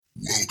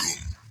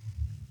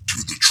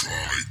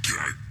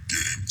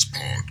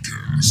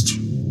Podcast.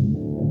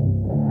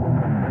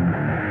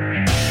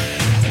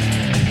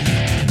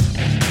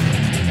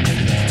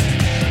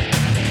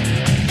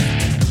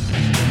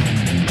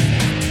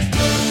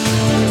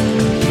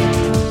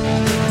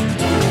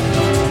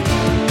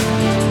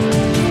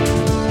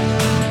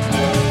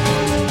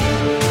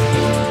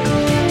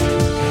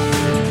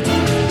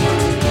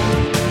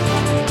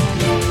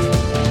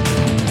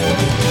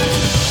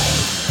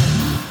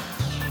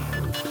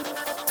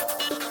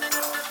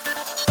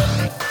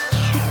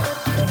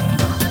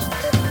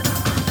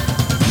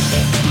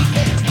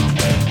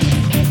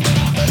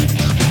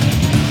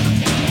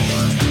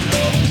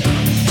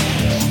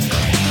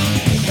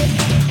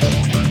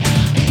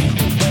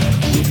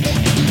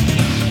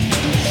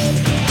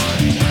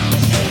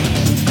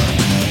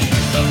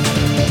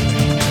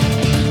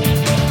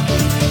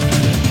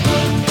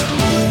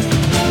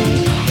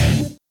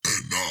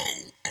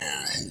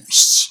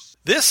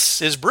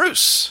 This is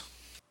Bruce.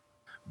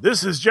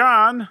 This is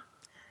John.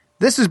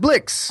 This is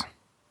Blix.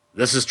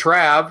 This is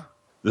Trav.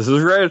 This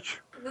is Rich.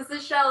 This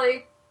is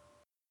Shelly.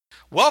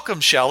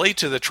 Welcome, Shelly,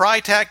 to the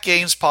TriTac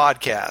Games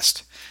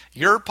Podcast.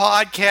 Your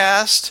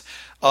podcast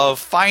of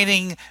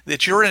finding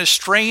that you're in a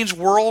strange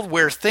world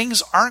where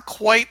things aren't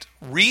quite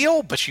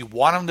real, but you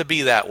want them to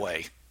be that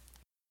way.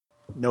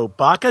 No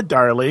baka,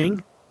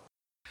 darling.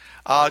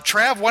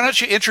 Trav, why don't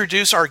you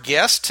introduce our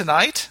guest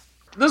tonight?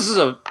 This is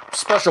a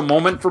special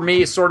moment for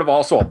me, sort of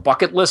also a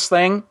bucket list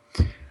thing.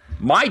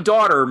 My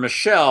daughter,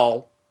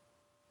 Michelle,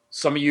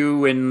 some of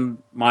you in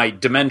my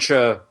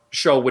dementia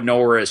show would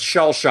know her as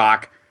Shell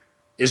Shock,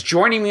 is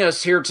joining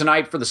us here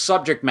tonight for the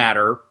subject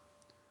matter,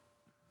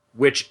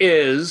 which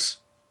is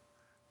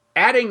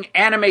adding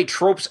anime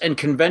tropes and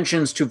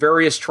conventions to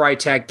various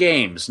TriTac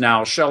games.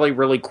 Now, Shelly,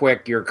 really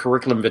quick, your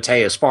curriculum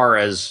vitae as far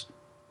as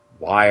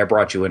why I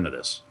brought you into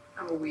this.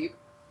 I'm a weep.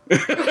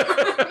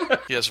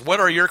 Yes, what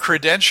are your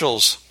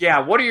credentials? Yeah,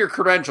 what are your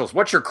credentials?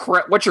 What's your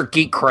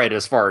geek cred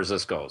as far as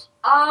this goes?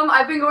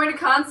 I've been going to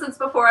cons since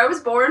before I was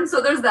born,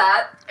 so there's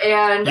that.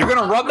 And you're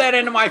gonna rub that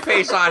into my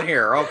face on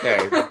here,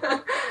 okay?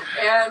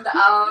 And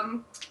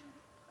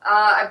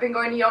I've been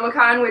going to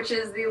Youmacon, which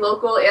is the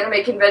local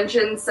anime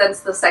convention, since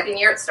the second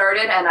year it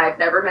started, and I've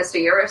never missed a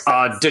year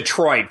since.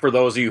 Detroit, for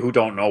those of you who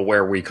don't know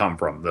where we come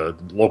from, the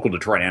local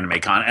Detroit Anime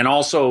Con. And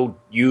also,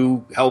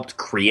 you helped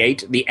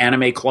create the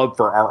anime club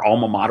for our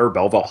alma mater,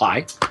 Belleville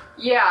High.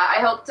 Yeah, I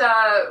helped,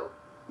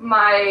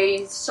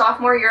 my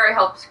sophomore year, I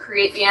helped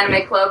create the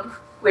anime club,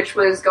 which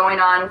was going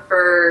on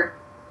for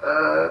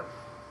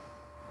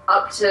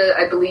up to,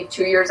 I believe,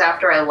 2 years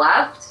after I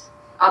left.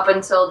 Up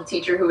until the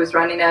teacher who was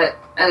running it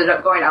ended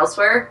up going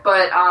elsewhere.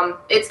 But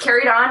it's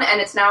carried on,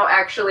 and it's now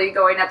actually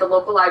going at the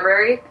local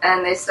library,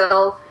 and they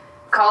still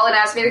call and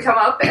ask me to come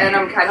up, and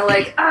I'm kind of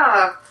like,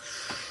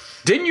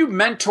 Didn't you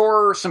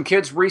mentor some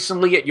kids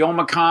recently at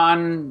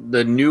Youmacon,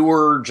 the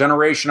newer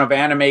generation of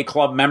anime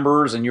club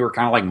members, and you were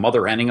kind of like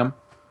mother-henning them?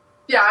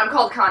 Yeah, I'm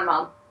called Con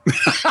Mom.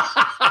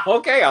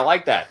 Okay, I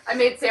like that. I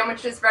made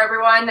sandwiches for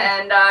everyone,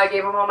 and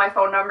gave them all my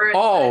phone number.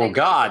 Oh,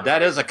 God,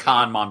 that is a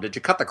con mom. Did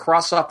you cut the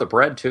crust off the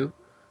bread, too?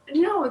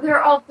 No,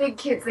 they're all big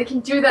kids. They can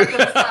do that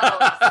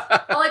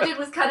themselves. All I did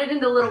was cut it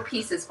into little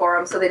pieces for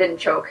them so they didn't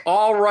choke.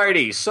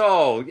 Alrighty,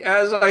 so,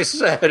 as I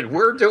said,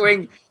 we're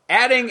doing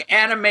adding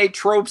anime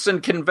tropes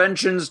and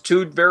conventions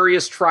to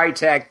various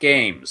TriTac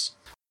games.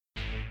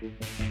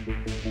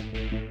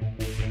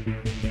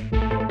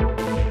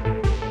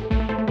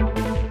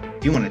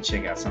 If you want to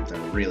check out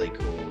something really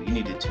cool, you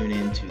need to tune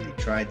in to the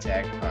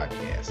TriTac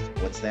Podcast.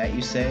 What's that,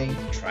 you say?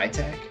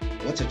 TriTac?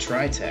 What's a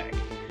TriTac?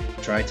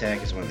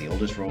 TriTac is one of the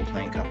oldest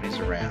role-playing companies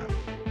around.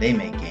 They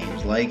make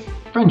games like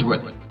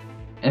Friendswood,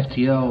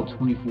 FTL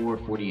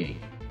 2448,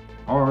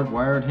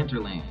 Hardwired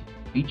Hinterland,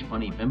 Beach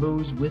Bunny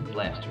Bimbos with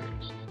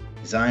Blasters.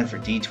 Designed for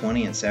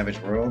D20 and Savage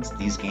Worlds,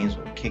 these games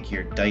will kick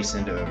your dice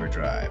into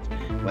overdrive.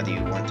 Whether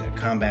you want to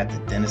combat the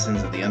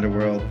denizens of the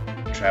underworld,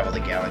 travel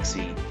the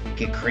galaxy,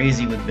 get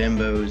crazy with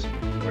bimbos,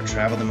 or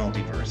travel the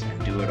multiverse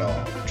and do it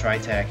all,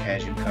 TriTac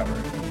has you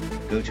covered.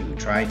 Go to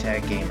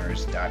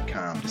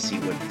TriTacGamers.com to see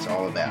what it's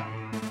all about.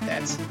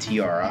 That's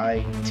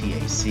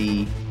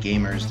TRITAC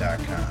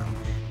Gamers.com.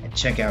 And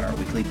check out our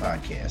weekly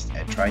podcast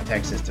at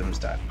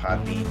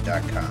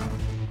TriTacSystems.podbean.com.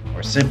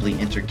 Or simply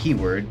enter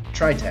keyword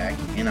TriTac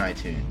in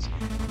iTunes.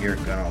 You're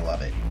gonna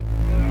love it.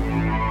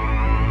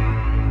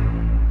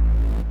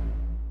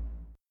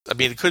 I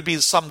mean, it could be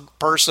some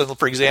person,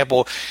 for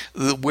example,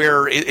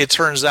 where it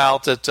turns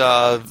out that,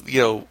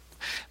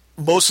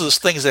 most of the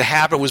things that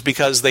happened was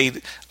because they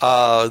did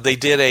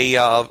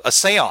a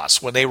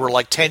seance when they were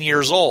like 10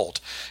 years old,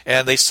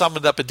 and they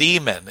summoned up a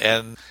demon,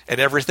 and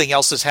everything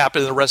else that's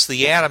happened in the rest of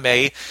the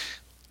anime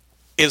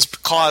is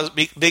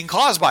being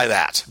caused by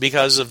that,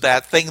 because of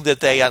that thing that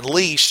they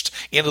unleashed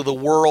into the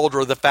world,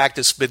 or the fact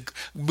it's been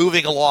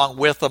moving along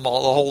with them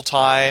all the whole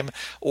time,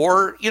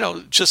 or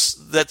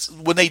just that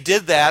when they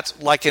did that,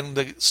 like in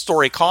the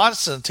story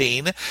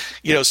Constantine,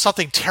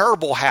 something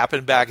terrible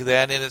happened back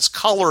then, and it's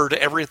colored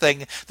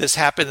everything that's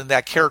happened in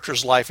that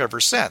character's life ever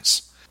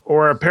since.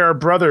 Or a pair of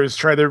brothers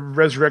try to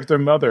resurrect their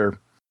mother.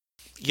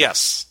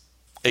 Yes.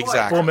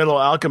 Exactly. Full Metal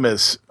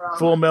Alchemist.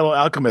 Full Metal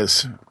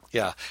Alchemist.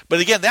 Yeah. But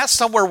again, that's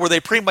somewhere where they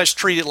pretty much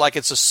treat it like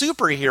it's a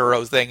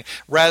superhero thing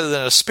rather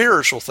than a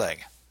spiritual thing.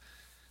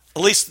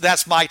 At least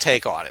that's my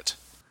take on it.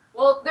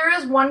 Well, there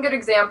is one good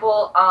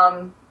example,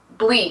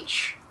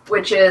 Bleach,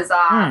 which is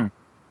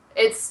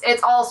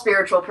it's all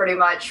spiritual pretty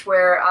much,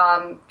 where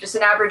just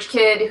an average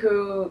kid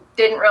who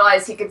didn't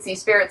realize he could see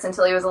spirits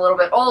until he was a little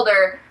bit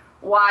older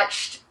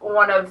watched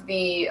one of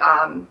the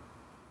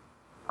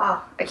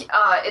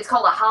it's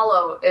called a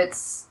hollow.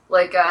 It's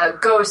like a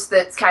ghost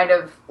that's kind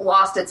of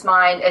lost its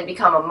mind and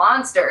become a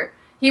monster.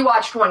 He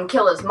watched one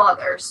kill his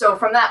mother. So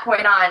from that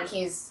point on,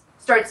 he's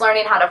starts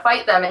learning how to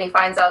fight them, and he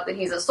finds out that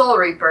he's a Soul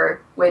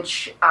Reaper,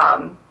 which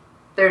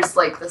there's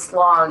like this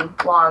long,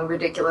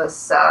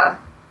 ridiculous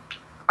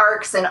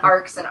arcs and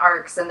arcs and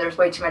arcs, and there's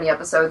way too many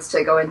episodes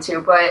to go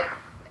into, but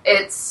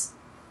it's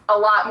a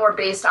lot more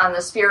based on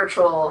the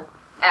spiritual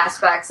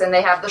aspects, and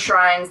they have the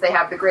shrines, they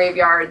have the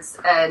graveyards,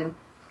 and,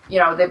 you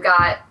know, they've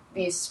got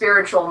these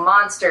spiritual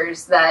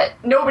monsters that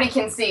nobody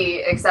can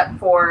see except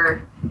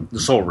for the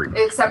Soul Reapers.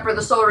 Except for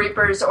the Soul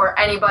Reapers or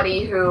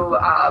anybody who,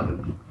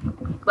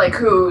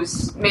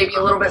 who's maybe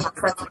a little bit more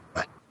sensitive.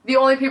 The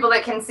only people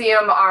that can see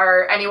them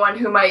are anyone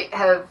who might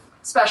have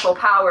special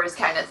powers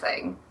kind of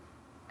thing.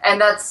 And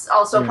that's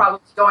also probably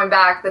going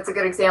back, that's a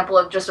good example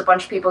of just a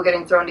bunch of people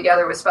getting thrown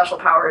together with special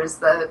powers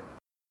that...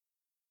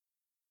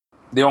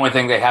 The only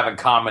thing they have in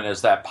common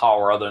is that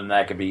power. Other than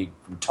that, could be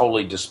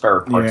totally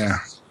disparate parts. Yeah.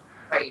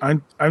 Right.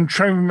 I'm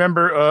trying to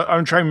remember.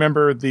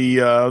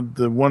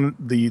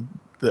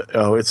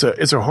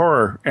 It's a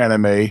horror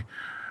anime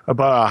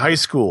about a high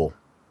school,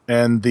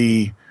 and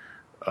the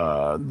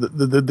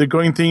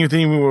going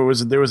thing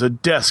was there was a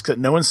desk that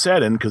no one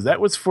sat in because that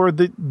was for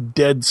the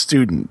dead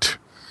student.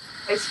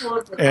 High school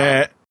is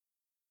the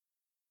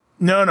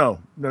No.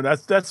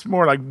 That's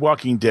more like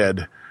Walking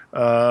Dead.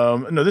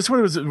 No, this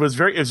one was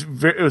very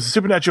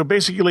supernatural.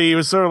 Basically, it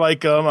was sort of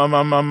like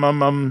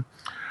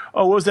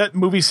what was that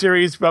movie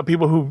series about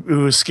people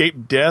who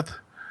escaped death,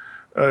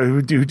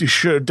 who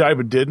should have died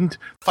but didn't?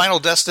 Final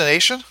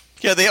Destination?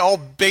 Yeah, they all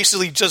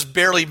basically just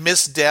barely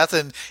miss death,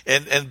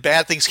 and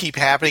bad things keep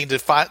happening to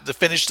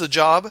finish the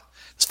job.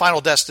 It's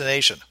Final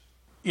Destination.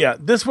 Yeah,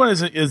 this one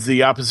is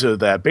the opposite of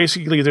that.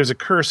 Basically, there's a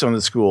curse on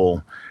the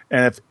school,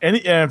 and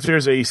if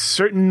there's a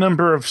certain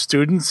number of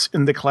students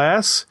in the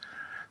class,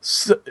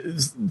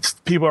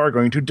 people are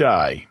going to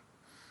die.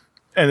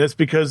 And it's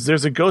because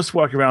there's a ghost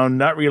walking around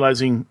not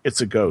realizing it's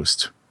a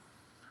ghost.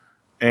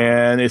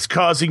 And it's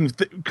causing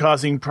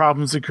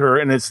problems to occur,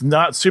 and it's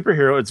not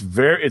superhero. It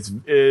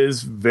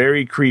is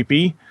very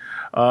creepy.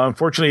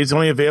 Unfortunately, it's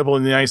only available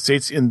in the United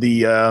States in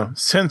the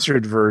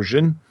censored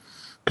version.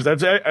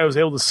 Because I was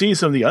able to see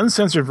some of the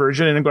uncensored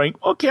version, and I'm going,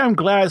 okay, I'm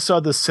glad I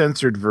saw the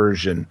censored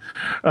version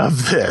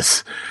of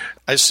this.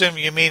 I assume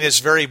you mean it's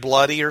very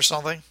bloody or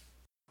something?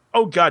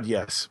 Oh, God,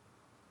 yes.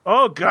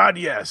 Oh, God,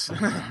 yes.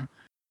 I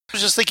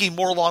was just thinking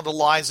more along the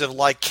lines of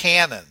like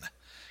Canon,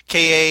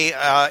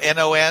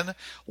 Kanon,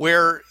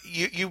 where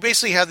you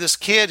basically have this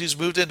kid who's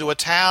moved into a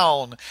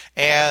town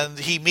and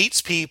he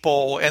meets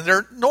people and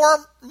they're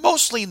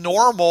mostly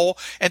normal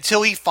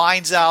until he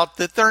finds out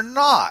that they're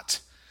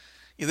not.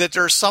 That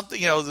there's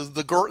something,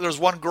 there's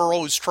one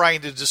girl who's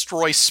trying to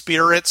destroy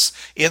spirits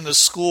in the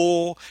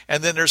school,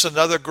 and then there's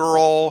another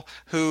girl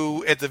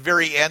who, at the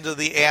very end of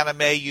the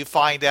anime, you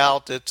find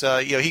out that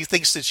he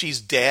thinks that she's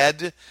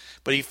dead,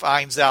 but he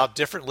finds out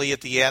differently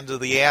at the end of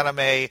the anime.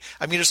 I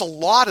mean, there's a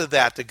lot of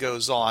that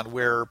goes on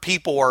where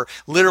people are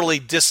literally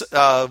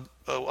I'm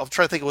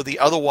trying to think of the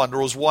other one. There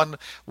was one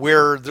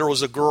where there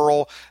was a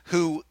girl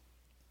who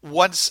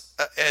once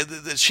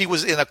she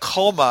was in a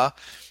coma.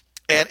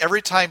 And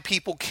every time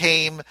people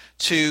came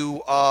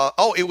to,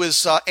 it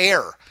was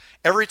Air.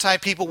 Every time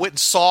people went and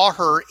saw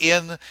her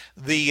in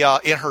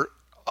her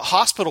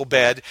hospital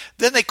bed,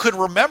 then they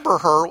couldn't remember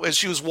her as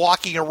she was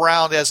walking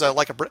around as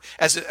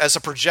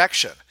a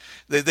projection.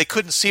 They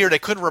couldn't see her. They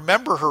couldn't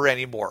remember her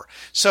anymore.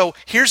 So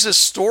here's this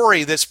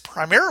story that's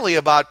primarily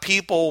about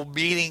people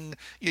meeting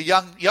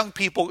young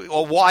people,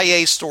 a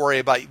YA story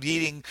about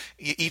meeting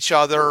each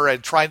other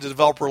and trying to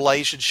develop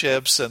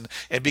relationships and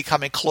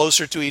becoming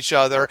closer to each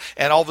other.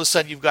 And all of a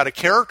sudden you've got a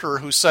character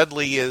who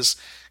suddenly is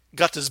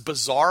got this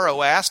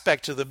bizarro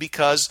aspect to them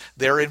because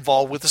they're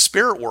involved with the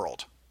spirit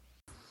world.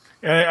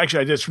 And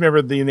actually, I just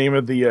remembered the name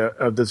of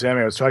this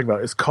anime I was talking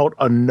about. It's called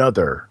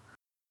Another.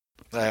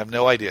 I have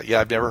no idea. Yeah,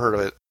 I've never heard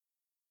of it.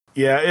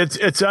 Yeah,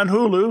 it's on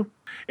Hulu.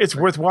 It's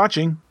worth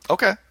watching.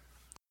 Okay.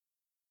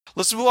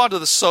 Let's move on to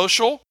the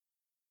social.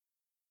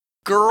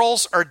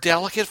 Girls are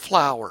delicate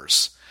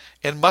flowers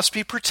and must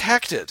be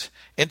protected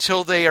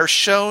until they are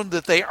shown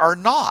that they are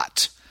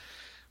not.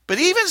 But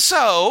even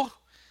so,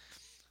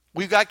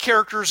 we've got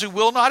characters who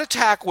will not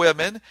attack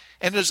women,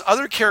 and there's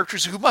other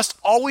characters who must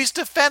always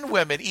defend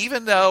women,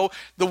 even though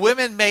the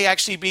women may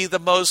actually be the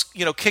most,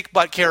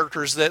 kick-butt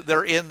characters that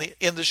they're in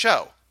the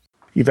show.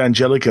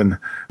 Evangelican.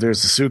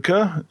 There's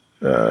Asuka,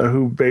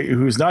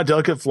 who's not a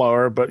delicate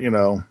flower, but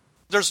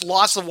There's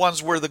lots of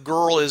ones where the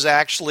girl is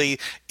actually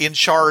in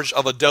charge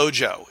of a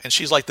dojo, and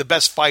she's like the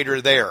best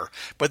fighter there.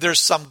 But there's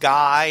some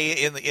guy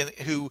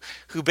who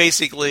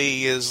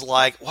basically is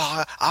like,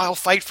 well, I'll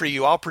fight for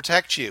you, I'll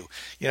protect you,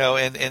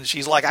 and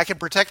she's like, I can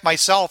protect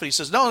myself. And he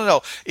says,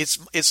 no,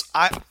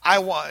 I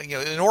want,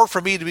 in order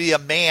for me to be a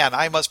man,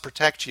 I must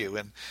protect you.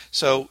 And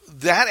so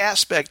that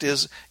aspect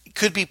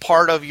could be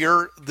part of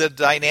the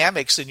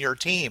dynamics in your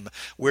team,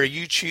 where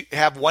you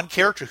have one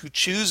character who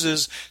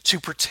chooses to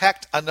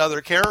protect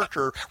another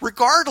character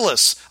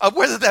regardless of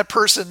whether that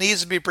person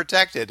needs to be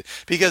protected,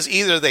 because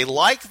either they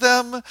like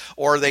them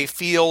or they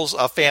feel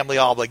a family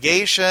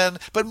obligation,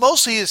 but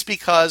mostly it's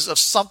because of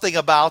something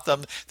about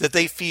them that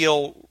they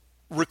feel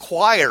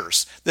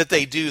requires that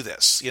they do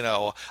this.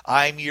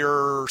 I'm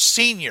your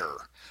senior,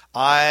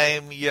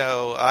 I'm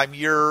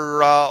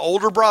your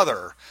older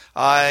brother,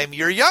 I'm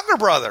your younger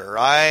brother,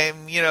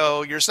 I'm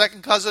your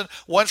second cousin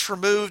once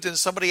removed, and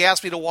somebody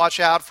asked me to watch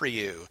out for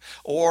you,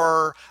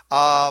 or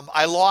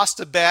I lost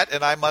a bet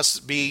and I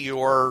must be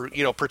your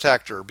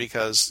protector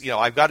because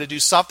I've got to do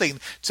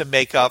something to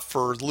make up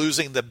for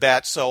losing the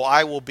bet, so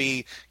I will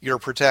be your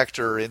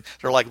protector. And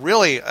they're like,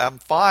 really, I'm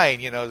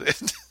fine,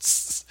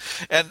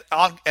 and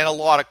a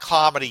lot of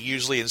comedy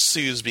usually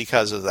ensues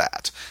because of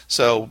that.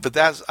 So, but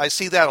I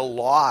see that a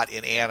lot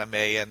in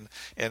anime,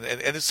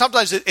 and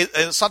sometimes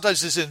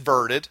sometimes it's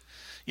inverted,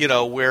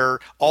 where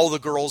all the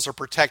girls are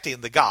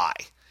protecting the guy,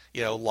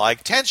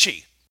 like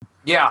Tenchi.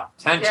 Yeah,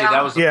 Tenchi. Yeah.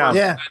 That was the first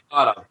thing I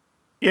thought of.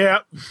 Yeah.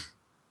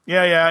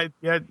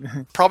 Yeah.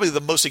 Probably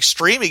the most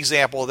extreme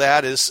example of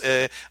that is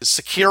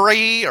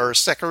Sekiri,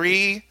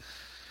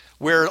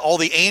 where all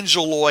the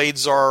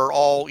angeloids are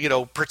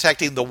all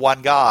protecting the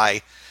one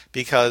guy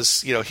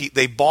because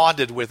they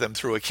bonded with him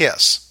through a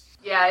kiss.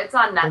 Yeah, it's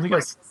on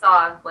Netflix. I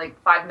saw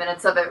like 5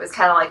 minutes of it. It was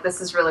kind of like,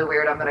 this is really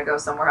weird. I'm going to go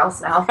somewhere else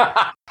now.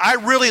 I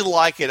really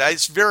like it.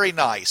 It's very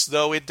nice,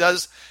 though it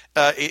does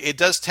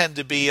tend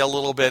to be a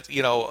little bit,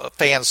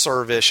 fan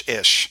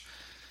service-ish.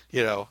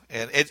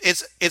 And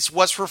it's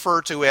what's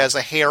referred to as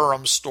a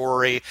harem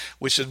story,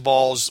 which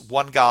involves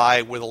one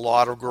guy with a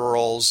lot of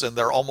girls, and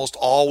they're almost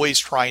always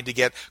trying to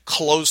get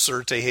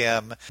closer to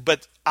him.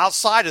 But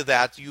outside of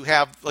that, you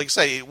have, like I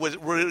say, what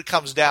it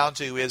comes down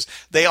to is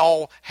they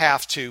all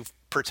have to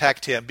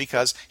protect him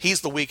because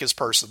he's the weakest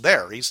person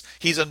there.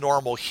 He's a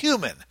normal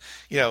human,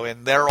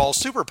 and they're all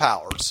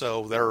superpowered,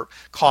 so they're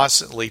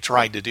constantly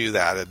trying to do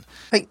that.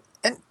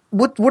 And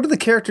What are the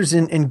characters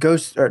in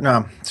Ghost or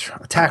no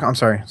Attack? I'm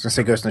sorry, I was gonna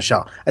say Ghost in the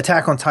Shell.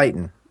 Attack on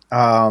Titan.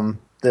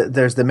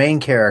 There's the main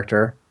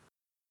character,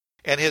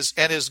 and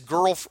his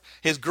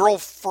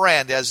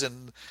girlfriend, as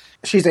in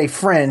she's a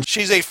friend.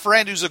 She's a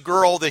friend who's a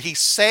girl that he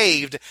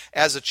saved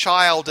as a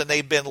child, and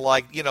they've been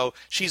like,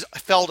 she's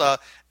felt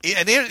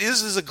and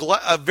this is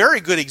a very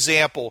good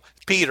example,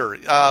 Peter,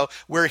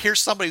 where here's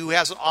somebody who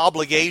has an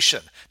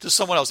obligation to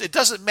someone else. It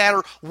doesn't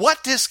matter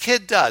what this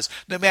kid does,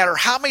 no matter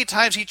how many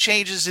times he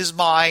changes his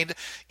mind,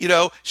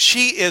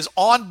 she is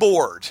on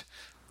board.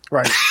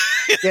 Right.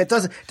 Yeah, it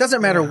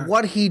doesn't matter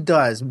what he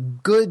does,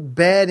 good,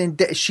 bad, and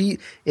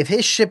if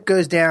his ship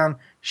goes down,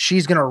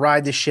 she's going to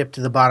ride the ship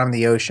to the bottom of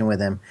the ocean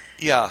with him.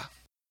 Yeah.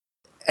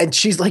 And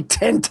she's like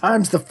 10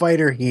 times the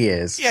fighter he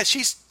is. Yeah,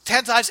 she's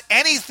 10 times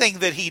anything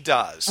that he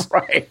does.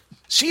 Right.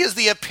 She is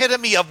the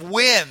epitome of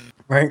win.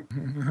 Right.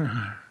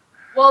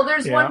 Well,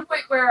 there's one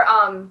point where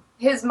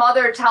his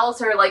mother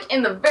tells her, like,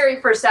 in the very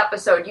first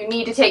episode, you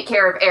need to take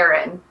care of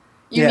Aaron.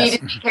 You need to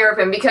take care of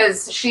him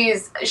because she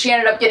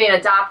ended up getting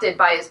adopted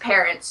by his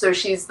parents, so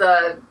she's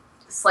the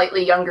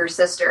slightly younger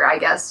sister, I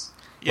guess.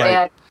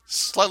 Yeah. And,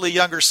 slightly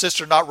younger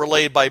sister, not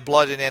related by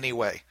blood in any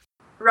way.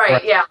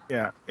 Right, yeah.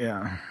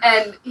 Yeah.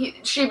 And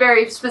she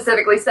very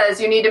specifically says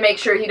you need to make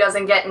sure he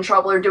doesn't get in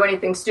trouble or do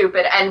anything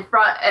stupid. And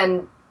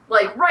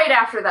like right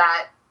after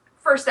that,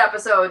 first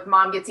episode,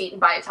 mom gets eaten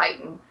by a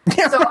Titan.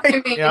 So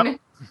I mean,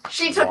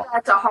 she took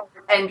that to heart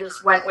and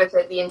just went with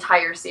it the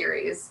entire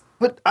series.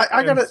 But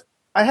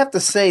I have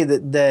to say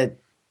that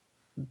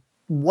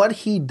what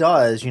he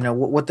does,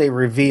 what they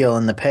reveal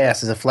in the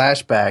past is a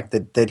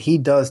flashback that he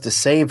does to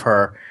save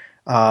her.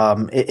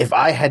 If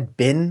I had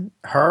been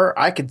her,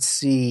 I could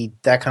see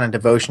that kind of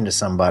devotion to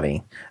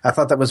somebody. I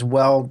thought that was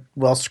well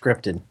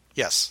scripted.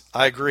 Yes,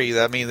 I agree.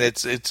 I mean,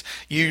 it's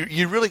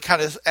you really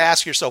kind of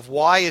ask yourself,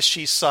 why is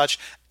she such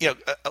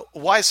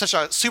why is such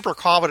a super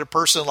competent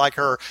person like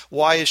her?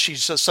 Why is she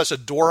just such a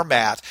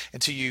doormat?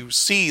 Until you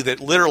see that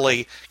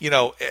literally,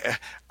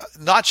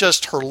 not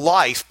just her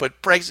life, but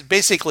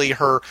basically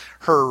her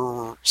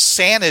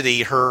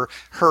sanity, her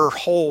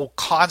whole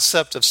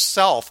concept of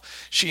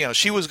self.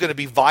 She was going to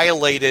be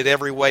violated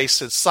every way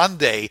since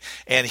Sunday,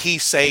 and he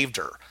saved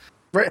her.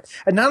 Right,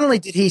 and not only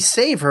did he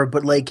save her,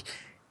 but like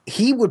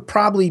he would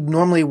probably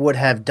normally would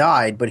have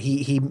died, but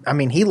he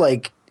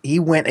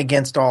went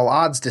against all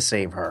odds to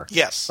save her.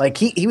 Yes, like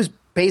he was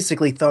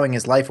basically throwing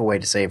his life away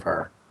to save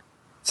her.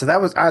 So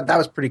that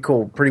was pretty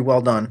cool, pretty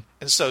well done.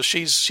 And so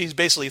she's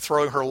basically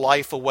throwing her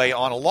life away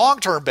on a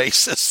long-term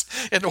basis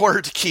in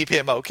order to keep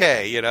him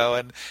okay, you know.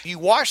 And you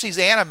watch these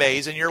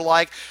animes and you're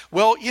like,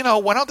 well, you know,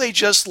 why don't they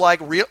just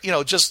like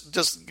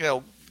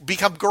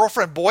become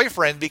girlfriend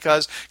boyfriend,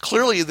 because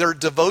clearly their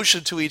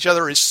devotion to each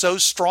other is so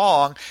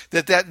strong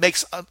that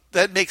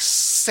makes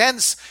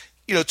sense,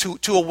 you know,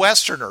 to a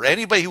Westerner.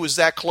 Anybody who was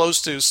that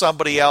close to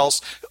somebody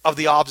else of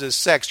the opposite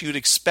sex, you'd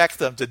expect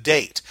them to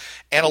date.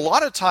 And a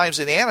lot of times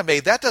in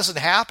anime, that doesn't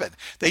happen.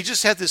 They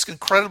just have this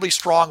incredibly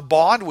strong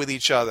bond with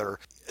each other.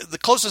 The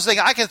closest thing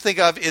I can think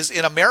of is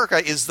in America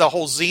is the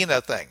whole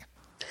Xena thing.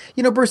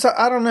 You know, Bruce,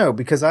 I don't know,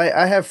 because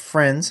I have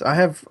friends. I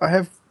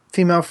have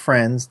female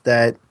friends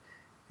that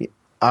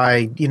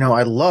I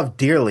love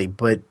dearly,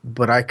 but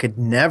I could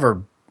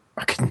never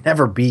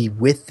be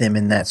with them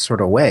in that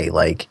sort of way.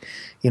 Like,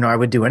 you know, I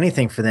would do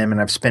anything for them,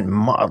 and I've spent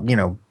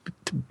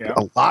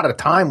a lot of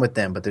time with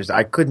them, but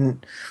I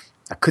couldn't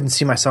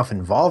see myself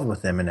involved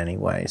with them in any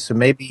way. So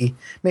maybe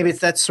it's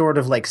that sort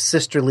of like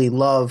sisterly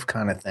love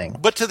kind of thing.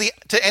 But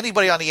to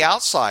anybody on the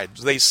outside,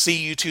 they see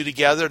you two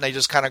together and they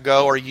just kind of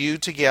go, "Are you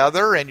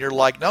together?" And you're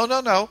like, "No."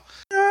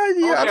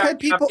 I've had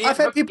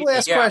people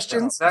ask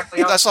questions.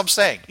 Exactly. That's what I'm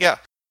saying. Yeah.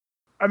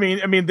 I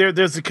mean,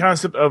 there's the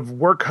concept of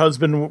work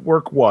husband,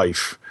 work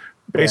wife.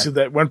 Basically,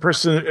 that one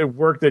person at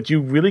work that you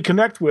really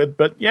connect with,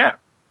 but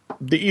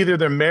either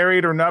they're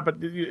married or not. But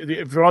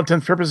for all intents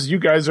and purposes, you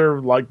guys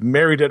are like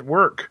married at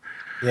work.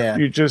 Yeah,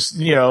 you just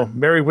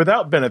married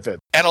without benefit.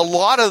 And a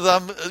lot of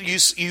them,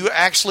 you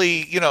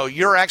actually,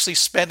 you're actually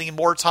spending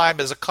more time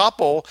as a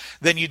couple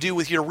than you do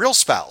with your real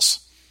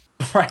spouse.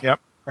 Right. Yep.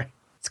 Right.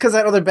 It's because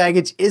that other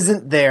baggage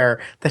isn't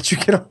there that you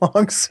get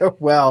along so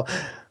well.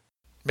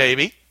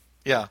 Maybe.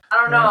 Yeah.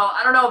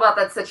 I don't know about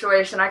that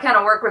situation. I kind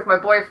of work with my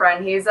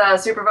boyfriend. He's a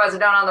supervisor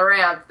down on the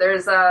ramp.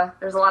 There's a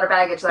lot of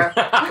baggage there.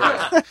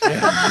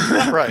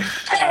 Right.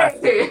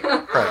 Hey.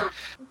 Right.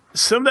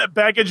 Some of that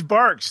baggage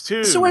barks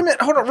too. So wait a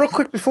minute, hold on, real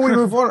quick before we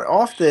move on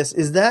off this.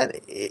 Is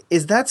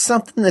that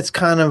something that's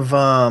kind of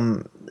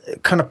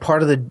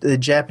part of the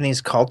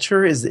Japanese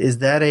culture? Is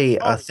that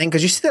a thing?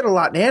 Because you see that a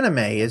lot in anime.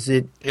 Is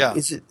it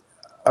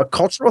a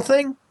cultural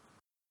thing?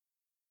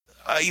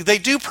 They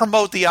do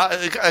promote the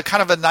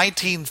kind of a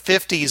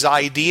 1950s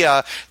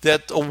idea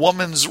that a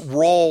woman's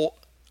role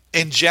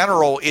in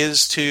general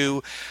is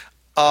to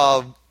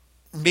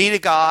meet a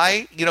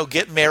guy,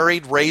 get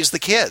married, raise the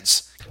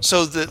kids.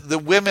 So the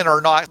women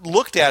are not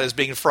looked at as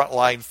being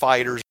frontline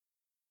fighters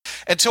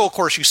until, of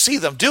course, you see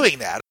them doing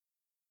that.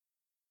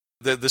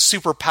 The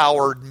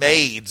super-powered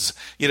maids,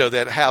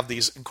 that have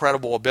these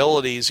incredible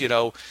abilities,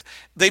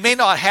 they may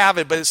not have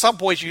it, but at some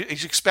point you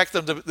expect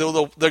them to,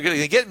 they're going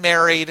to get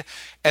married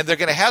and they're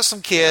going to have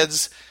some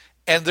kids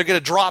and they're going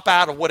to drop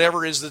out of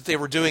whatever it is that they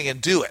were doing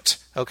and do it,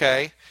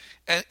 okay?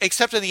 And,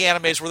 except in the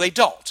animes where they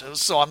don't.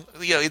 So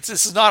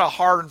this is not a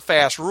hard and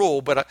fast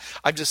rule, but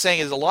I'm just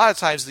saying is a lot of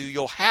times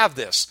you'll have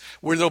this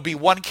where there'll be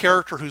one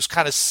character who's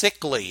kind of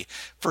sickly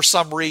for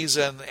some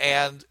reason,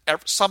 and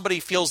somebody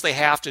feels they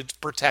have to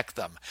protect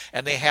them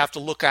and they have to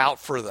look out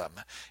for them.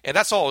 And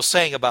that's all I was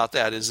saying about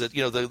that is that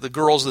the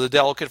girls of the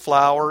delicate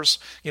flowers,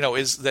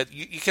 is that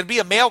you can be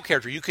a male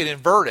character, you can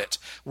invert it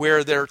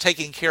where they're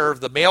taking care of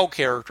the male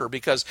character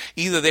because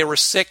either they were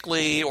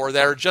sickly or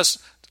they're just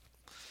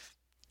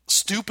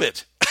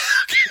stupid.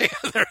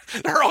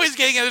 They're always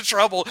getting into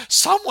trouble.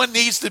 Someone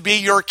needs to be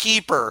your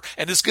keeper,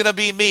 and it's going to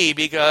be me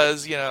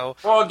because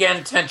Well,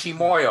 again, Tenchi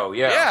Muyo,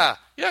 yeah.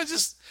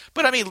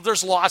 But I mean,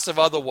 there's lots of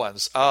other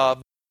ones.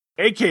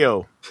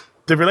 AKO,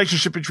 the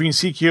relationship between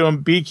CKO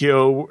and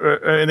BKO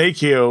and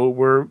AKO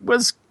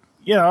was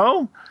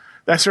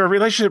that's our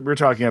relationship we're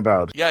talking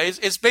about. Yeah,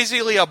 it's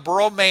basically a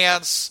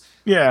bromance.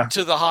 Yeah,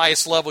 to the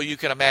highest level you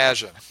can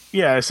imagine.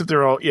 Yeah, except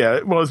they're all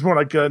well, it's more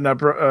like not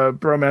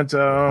bromance.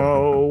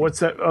 What's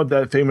that? Oh,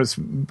 that famous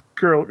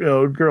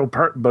girl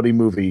part buddy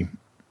movie,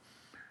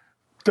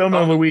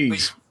 Thelma and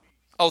Louise.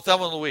 Oh,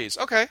 Thelma and Louise.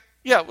 Okay,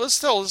 yeah, well, it's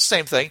still the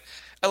same thing.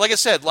 And like I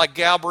said, like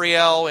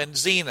Gabrielle and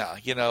Xena,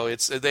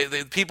 it's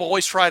they people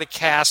always try to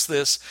cast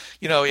this,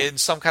 in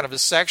some kind of a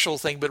sexual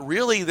thing, but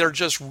really they're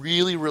just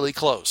really, really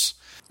close.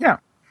 Yeah.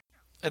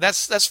 And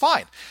that's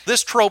fine.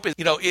 This trope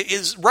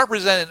is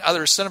represented in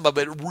other cinema,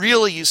 but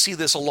really you see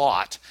this a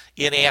lot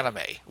in anime,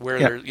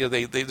 where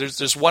there's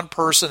this one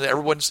person that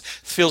everyone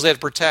feels they have to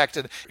protect.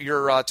 And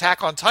your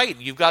Attack on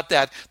Titan, you've got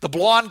the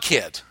blonde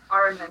kid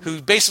Armin,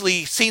 who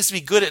basically seems to be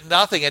good at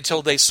nothing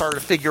until they start to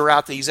figure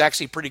out that he's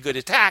actually pretty good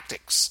at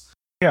tactics.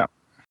 Yeah.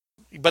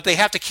 But they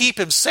have to keep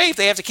him safe.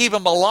 They have to keep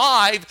him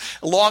alive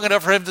long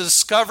enough for him to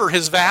discover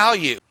his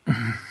value.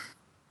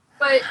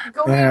 But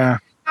going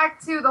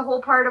back to the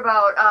whole part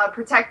about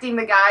protecting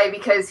the guy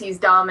because he's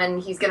dumb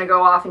and he's going to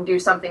go off and do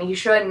something he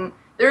shouldn't.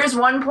 There is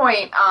one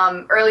point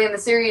early in the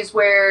series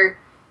where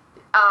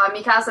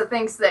Mikasa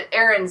thinks that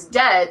Aaron's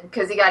dead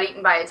because he got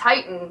eaten by a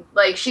Titan.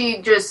 Like,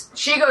 she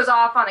goes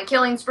off on a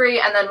killing spree,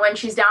 and then when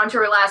she's down to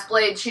her last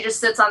blade, she just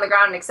sits on the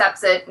ground and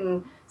accepts it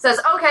and says,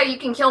 okay, you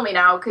can kill me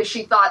now, because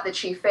she thought that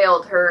she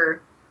failed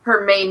her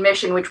main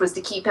mission, which was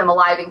to keep him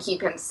alive and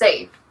keep him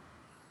safe.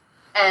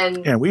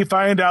 And we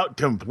find out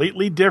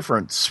completely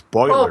different.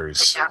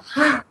 Spoilers.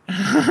 Oh,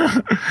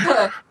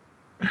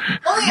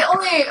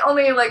 yeah.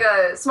 only like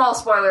a small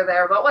spoiler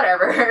there, but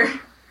whatever.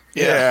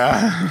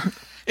 Yeah.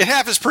 It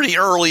happens pretty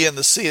early in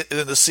the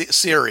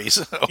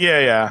series.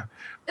 Yeah.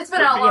 It's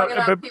been out long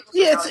enough.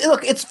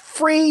 It's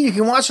free. You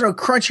can watch it on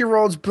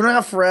Crunchyroll. It's been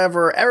out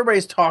forever.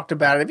 Everybody's talked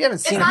about it. If you haven't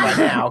seen it by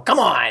now, come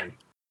on.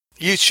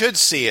 You should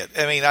see it.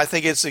 I mean, I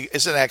think it's an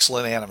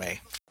excellent anime.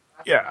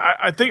 Yeah,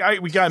 I think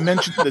we got to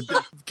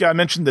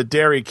mention the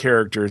dairy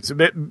characters a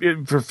bit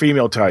for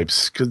female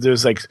types, because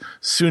there's like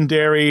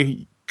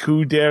Tsundere,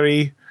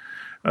 Kudere,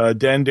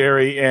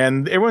 Dendere,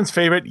 and everyone's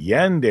favorite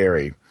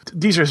Yandere.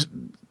 These are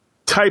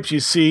types you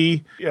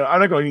see.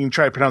 I'm not going to even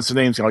try to pronounce the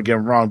names, I'll get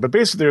them wrong, but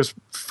basically there's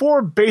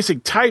 4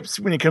 basic types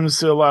when it comes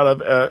to a lot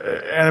of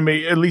anime,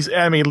 at least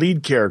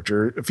anime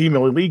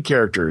female lead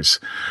characters.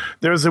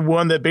 There's the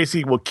one that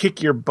basically will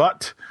kick your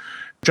butt,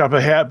 drop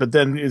a hat, but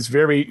then is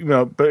very,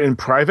 but in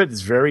private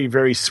is very,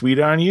 very sweet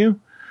on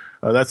you.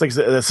 That's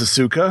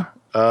Asuka.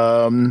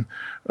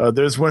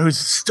 There's one who's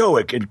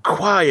stoic and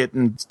quiet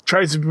and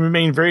tries to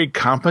remain very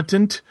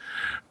competent,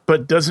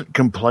 but doesn't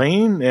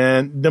complain,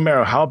 and no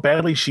matter how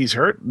badly she's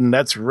hurt, and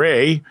that's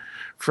Rei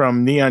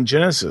from Neon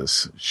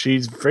Genesis.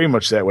 She's very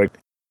much that way.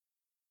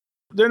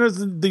 Then there's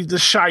the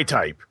shy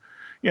type.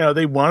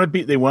 They want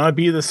to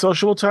be the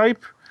social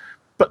type,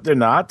 but they're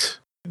not.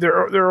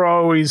 They're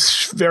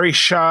always very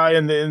shy,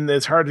 and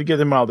it's hard to get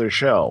them out of their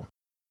shell.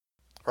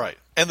 Right,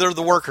 and they're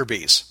the worker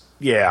bees.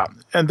 Yeah,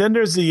 and then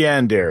there's the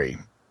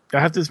Yandere. I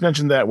have to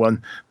mention that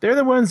one. They're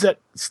the ones that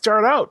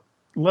start out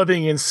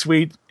loving and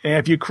sweet, and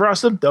if you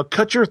cross them, they'll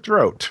cut your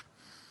throat.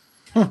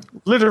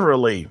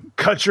 Literally,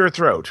 cut your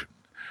throat.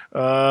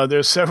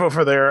 There's several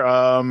for there.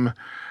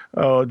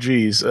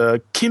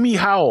 Kimi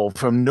Howell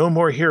from No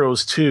More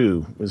Heroes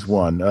 2 is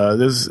one.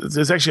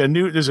 There's actually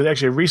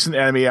a recent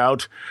anime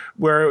out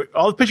where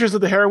all the pictures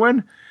of the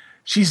heroine,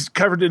 she's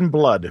covered in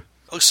blood.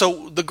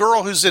 So the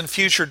girl who's in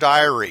Future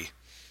Diary,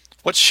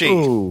 what's she?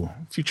 Ooh,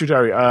 Future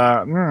Diary.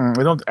 I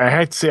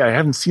have to say I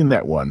haven't seen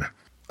that one.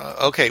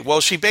 Okay,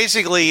 well, she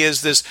basically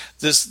is this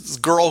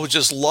girl who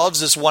just loves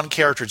this one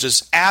character,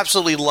 just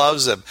absolutely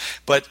loves him,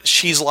 but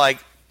she's like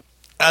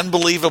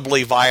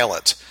unbelievably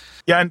violent.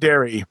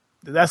 Yandere.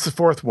 That's the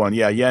 4th one.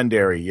 Yeah,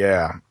 Yandere.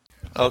 Yeah.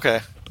 Okay.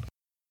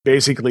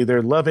 Basically,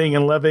 they're loving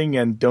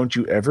and don't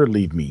you ever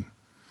leave me.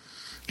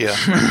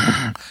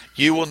 Yeah.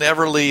 You will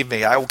never leave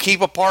me. I will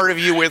keep a part of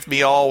you with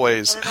me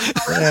always.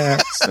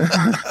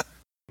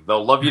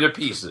 They'll love you to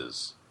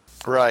pieces.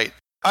 Right.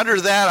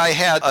 Under that, I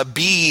had a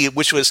B,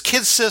 which was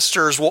kid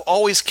sisters will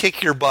always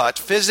kick your butt,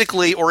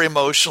 physically or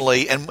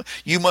emotionally, and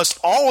you must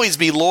always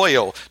be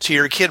loyal to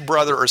your kid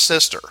brother or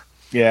sister.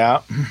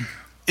 Yeah.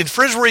 In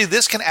Fringeworthy,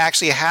 this can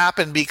actually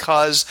happen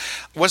because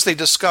once they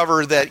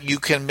discover that you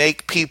can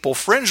make people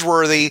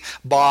fringeworthy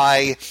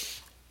by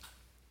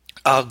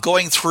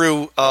going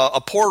through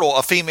a portal,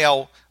 a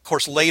female, of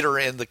course, later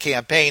in the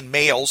campaign,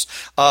 males,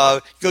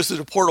 goes through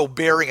the portal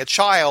bearing a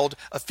child,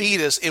 a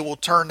fetus, it will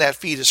turn that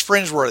fetus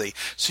fringeworthy.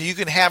 So you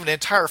can have an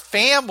entire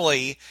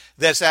family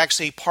that's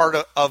actually part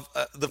of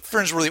the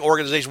fringeworthy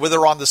organization, whether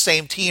they're on the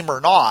same team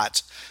or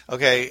not.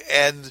 Okay,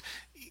 and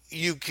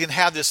you can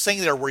have this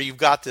thing there where you've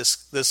got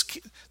this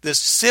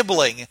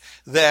sibling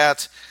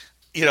that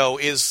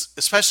is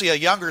especially a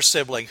younger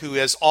sibling who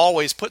is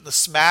always putting the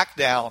smack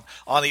down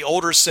on the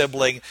older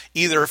sibling,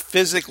 either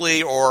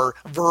physically or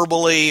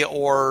verbally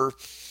or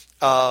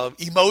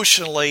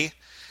emotionally,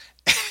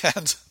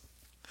 and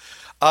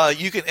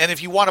and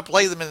if you want to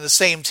play them in the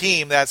same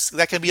team,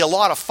 that can be a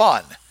lot of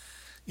fun.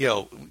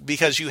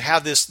 Because you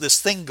have this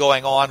thing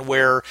going on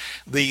where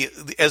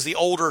as the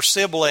older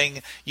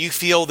sibling, you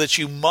feel that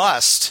you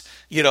must,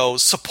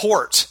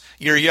 support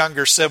your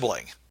younger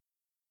sibling.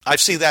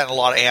 I've seen that in a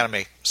lot of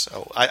anime,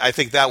 so I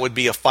think that would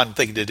be a fun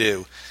thing to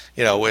do,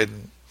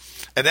 and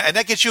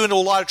that gets you into a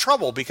lot of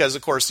trouble because,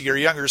 of course, your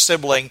younger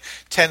sibling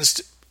tends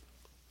to,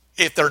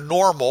 if they're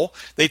normal,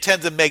 they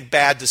tend to make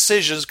bad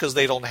decisions because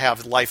they don't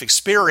have life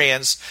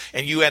experience,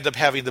 and you end up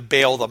having to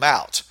bail them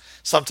out.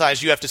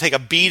 Sometimes you have to take a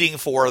beating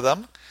for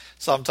them.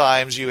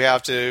 Sometimes you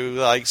have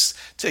to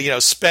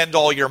spend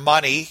all your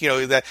money.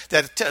 That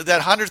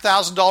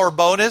 $100,000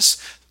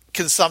 bonus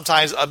can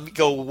sometimes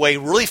go away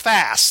really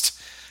fast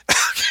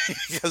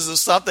because of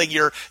something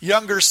your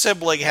younger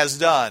sibling has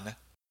done.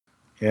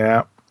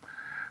 Yeah.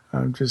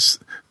 I'm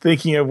just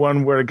thinking of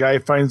one where a guy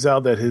finds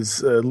out that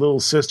his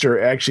little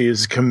sister actually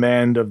is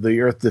command of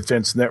the Earth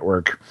Defense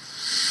Network.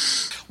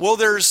 Well,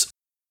 there's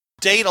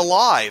Date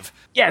Alive.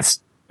 Yes,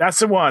 that's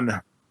the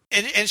one.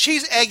 And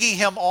she's egging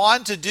him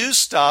on to do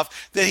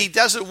stuff that he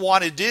doesn't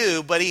want to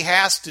do, but he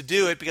has to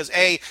do it because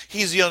A,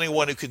 he's the only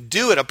one who can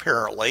do it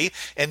apparently,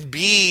 and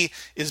B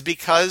is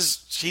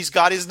because she's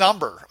got his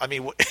number. I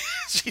mean,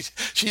 she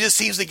just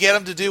seems to get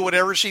him to do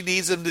whatever she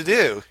needs him to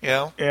do,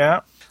 Yeah.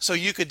 So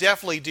you could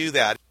definitely do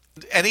that.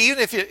 And even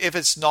if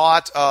it's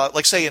not,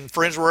 like say in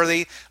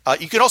Fringeworthy,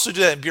 you can also do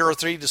that in Bureau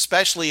 3,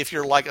 especially if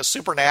you're like a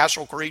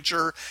supernatural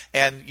creature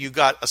and you've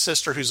got a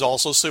sister who's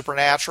also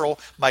supernatural,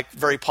 might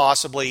very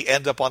possibly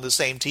end up on the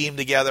same team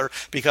together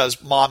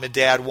because mom and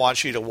dad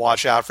want you to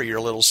watch out for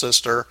your little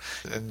sister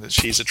and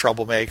she's a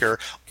troublemaker.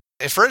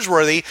 In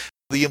Fringeworthy,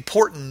 the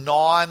important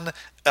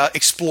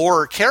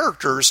non-explorer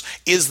characters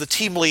is the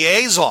team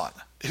liaison,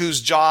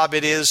 whose job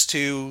it is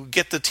to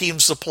get the team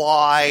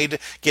supplied,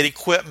 get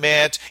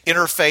equipment,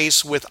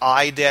 interface with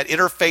IDET,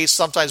 interface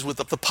sometimes with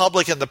the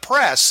public and the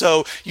press.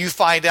 So you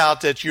find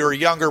out that your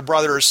younger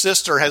brother or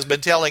sister has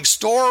been telling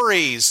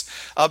stories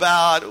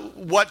about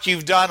what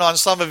you've done on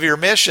some of your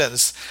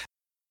missions.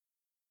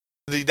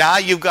 Now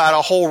you've got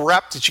a whole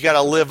rep that you got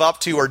to live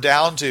up to or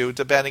down to,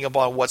 depending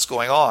upon what's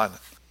going on.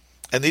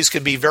 And these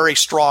can be very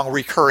strong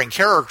recurring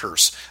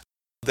characters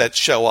that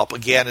show up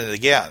again and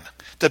again,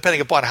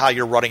 depending upon how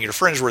you're running your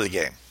Fringeworthy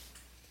game.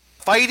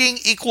 Fighting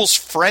equals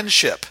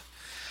friendship.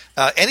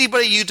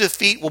 Anybody you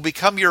defeat will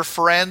become your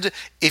friend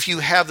if you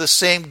have the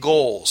same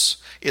goals.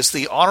 It's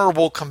the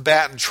honorable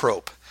combatant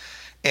trope.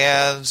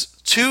 And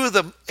two of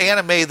the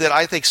anime that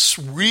I think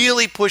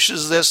really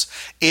pushes this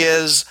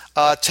is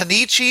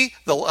Tanichi,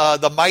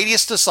 the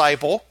mightiest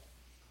disciple,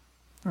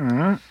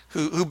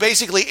 who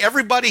basically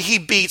everybody he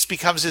beats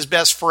becomes his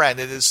best friend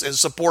and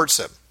supports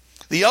him.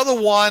 The other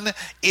one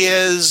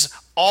is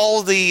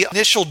all the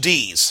initial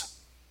D's,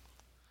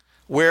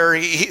 where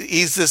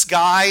he's this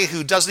guy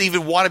who doesn't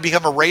even want to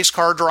become a race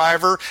car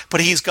driver,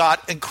 but he's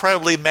got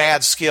incredibly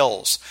mad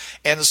skills.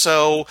 And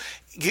so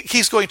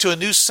he's going to a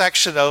new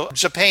section of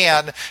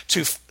Japan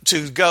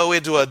to go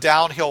into a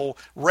downhill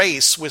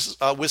race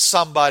with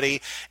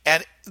somebody,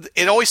 and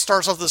it always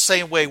starts off the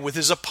same way, with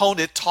his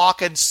opponent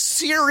talking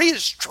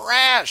serious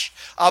trash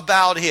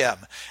about him.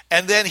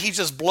 And then he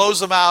just blows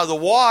them out of the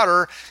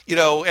water,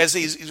 as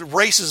he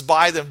races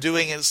by them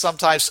doing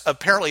sometimes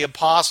apparently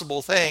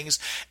impossible things.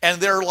 And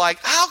they're like,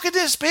 how could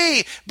this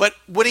be? But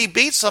when he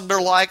beats them,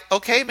 they're like,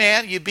 okay,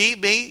 man, you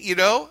beat me,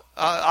 now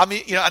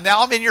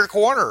I'm in your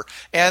corner.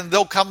 And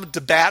they'll come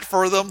to bat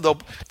for them. They'll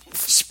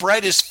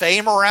spread his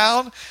fame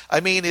around. I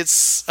mean,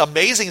 it's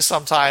amazing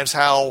sometimes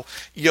how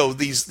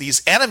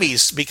these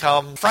enemies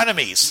become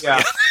frenemies.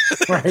 Yeah,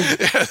 right.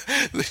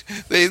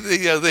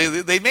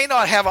 They may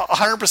not have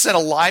 100%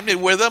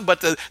 alignment with them,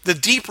 but the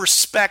deep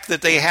respect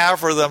that they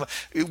have for them,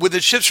 when the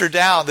chips are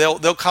down,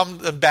 they'll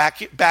come and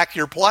back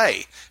your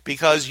play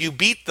because you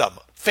beat them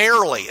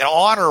fairly and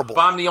honorable. If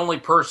I'm the only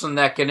person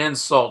that can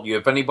insult you,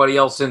 if anybody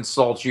else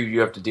insults you, you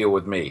have to deal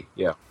with me.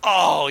 Yeah.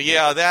 Oh,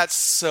 yeah, that's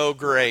so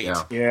great.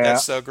 Yeah.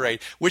 That's so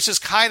great. Which is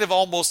kind of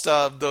almost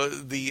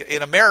the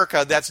in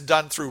America that's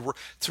done through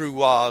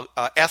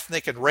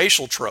ethnic and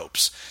racial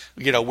tropes.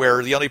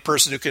 Where the only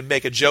person who can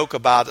make a joke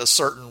about a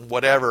certain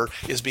whatever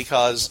is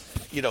because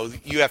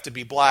you have to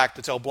be black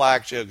to tell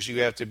black jokes,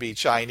 you have to be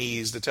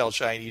Chinese to tell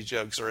Chinese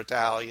jokes, or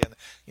Italian,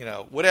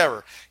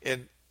 whatever.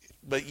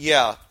 But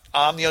yeah.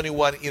 I'm the only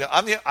one,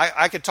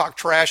 I could talk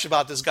trash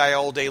about this guy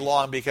all day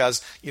long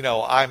because,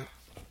 I'm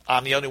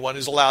the only one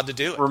who's allowed to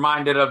do it.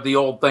 Reminded of the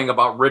old thing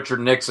about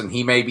Richard Nixon.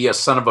 He may be a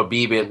son of a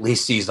bee, but at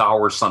least he's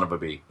our son of a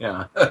bee.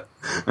 Yeah.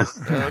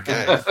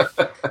 Okay.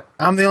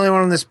 I'm the only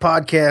one on this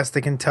podcast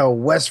that can tell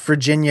West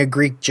Virginia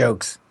Greek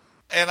jokes.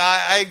 And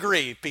I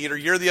agree, Peter.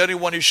 You're the only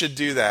one who should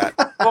do that.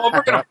 Well,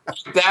 we're going to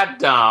break that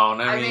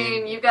down. I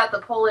mean, you got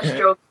the Polish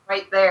joke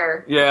right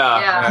there.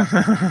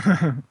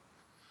 Yeah.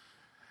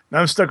 Now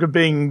I'm stuck with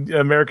being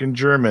American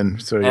German,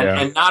 so yeah.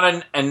 And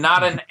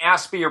not an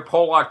Aspie or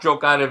Polak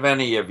joke out of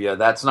any of you.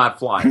 That's not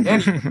flying.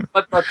 Let's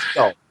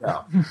go.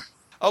 Yeah.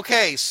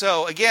 Okay,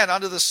 so again,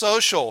 onto the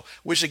social,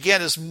 which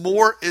again is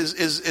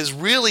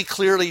really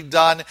clearly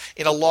done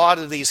in a lot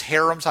of these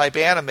harem type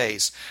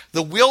animes.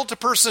 The will to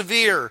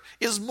persevere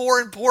is more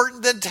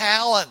important than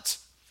talent.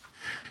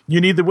 You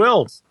need the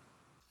will.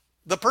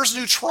 The person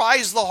who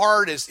tries the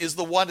hardest is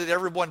the one that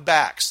everyone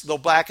backs. They'll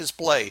back his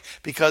play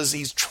because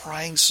he's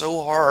trying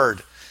so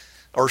hard.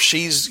 Or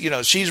she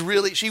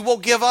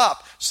won't give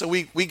up. So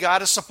we got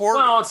to support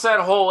her. Well, it's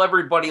that whole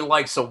everybody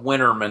likes a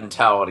winner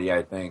mentality,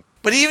 I think.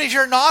 But even if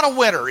you're not a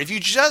winner, if you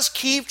just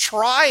keep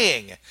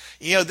trying,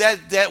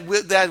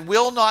 that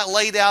will not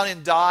lay down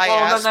and die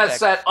aspect. Then that's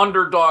that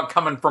underdog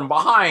coming from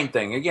behind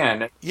thing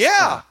again.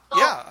 Yeah.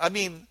 I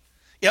mean,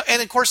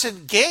 and of course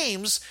in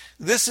games,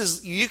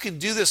 you can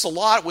do this a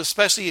lot,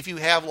 especially if you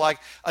have like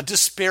a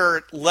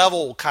disparate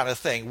level kind of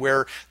thing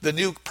where the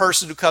new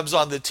person who comes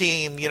on the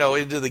team,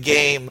 into the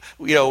game,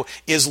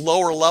 is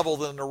lower level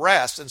than the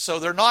rest. And so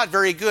they're not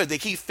very good. They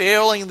keep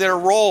failing their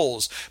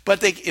roles.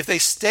 But if they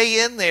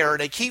stay in there and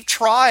they keep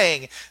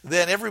trying,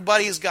 then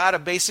everybody's got to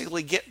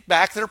basically get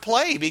back their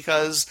play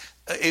because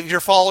if you're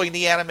following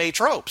the anime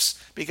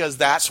tropes, because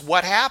that's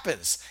what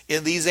happens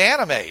in these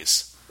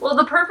animes. Well,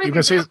 the perfect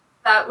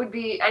that would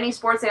be any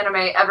sports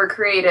anime ever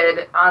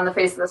created on the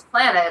face of this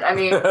planet. I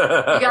mean, you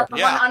got the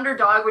one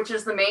underdog, which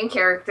is the main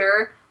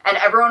character, and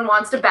everyone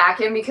wants to back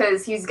him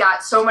because he's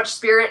got so much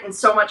spirit and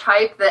so much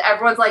hype that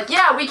everyone's like,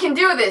 yeah, we can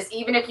do this,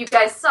 even if you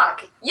guys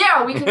suck.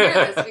 Yeah, we can do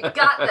this. We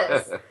got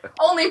this.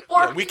 Only 4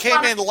 Yeah, we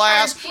came in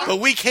last, but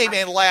we came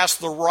in last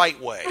the right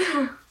way.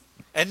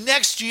 And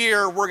next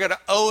year, we're going to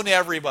own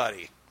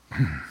everybody.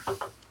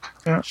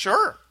 Yeah.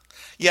 Sure.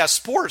 Yeah,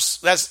 sports.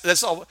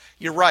 That's all.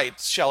 You're right,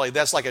 Shelley.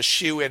 That's like a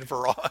shoe-in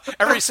for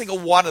every single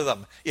one of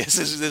them. Yes,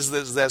 is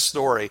that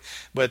story.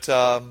 But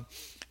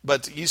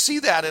you see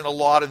that in a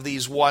lot of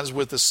these ones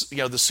with the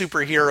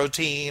superhero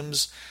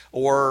teams,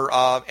 or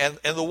and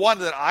the one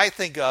that I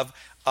think of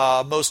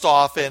most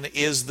often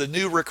is the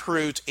new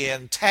recruit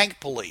in Tank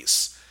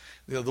Police.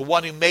 The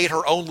one who made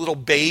her own little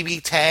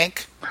baby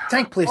tank.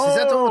 Tank Police. Is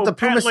that the one with the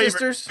Pat Puma Laver-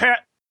 sisters?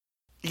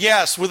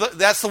 Yes,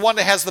 that's the one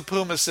that has the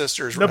Puma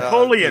sisters.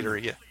 Napoleon. Peter,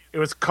 yeah. It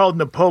was called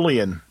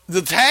Napoleon.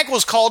 The tank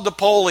was called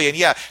Napoleon,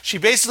 yeah. She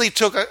basically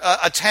took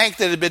a tank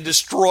that had been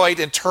destroyed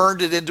and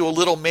turned it into a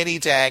little mini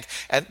tank,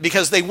 and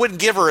because they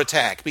wouldn't give her a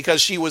tank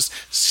because she was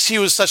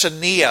such a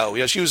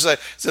neo. She was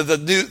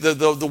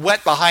the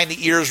wet behind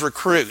the ears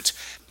recruit.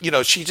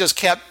 She just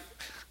kept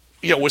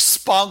with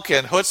spunk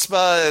and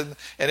chutzpah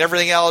and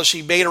everything else.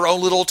 She made her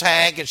own little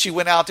tank, and she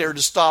went out there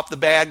to stop the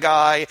bad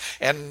guy.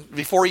 And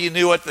before you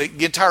knew it,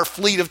 the entire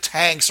fleet of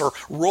tanks are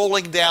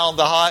rolling down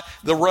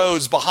the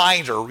roads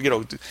behind her,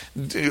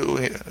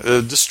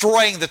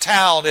 destroying the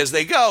town as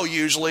they go,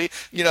 usually,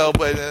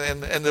 but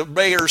and the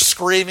mayor's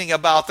screaming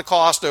about the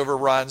cost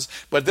overruns.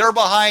 But they're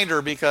behind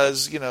her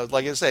because,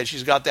 like I said,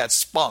 she's got that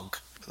spunk.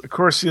 Of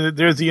course,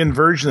 there's the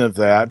inversion of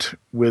that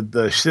with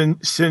the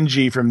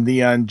Shinji from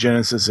Neon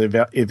Genesis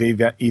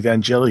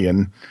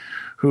Evangelion,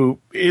 who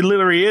it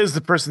literally is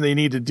the person they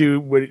need to do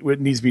what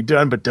needs to be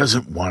done, but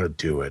doesn't want to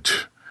do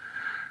it.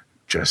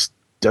 He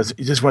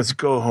just wants to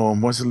go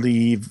home, wants to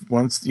leave,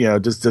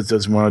 just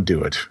doesn't want to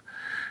do it.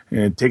 And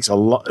it takes a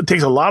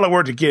lot of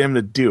work to get him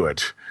to do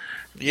it.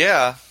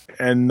 Yeah.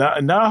 And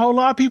not a whole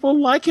lot of people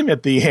like him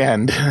at the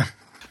end.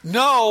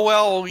 No,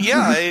 well,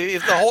 yeah.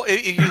 If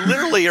you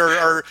literally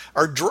are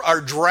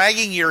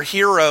dragging your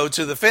hero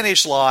to the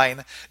finish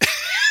line,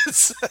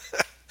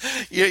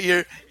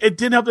 it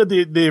didn't help that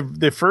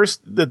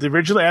the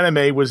original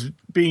anime was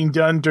being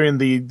done during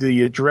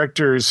the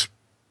director's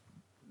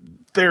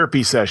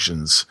therapy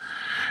sessions,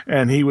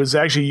 and he was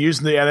actually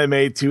using the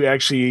anime to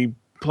actually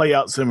play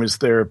out some of his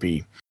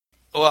therapy.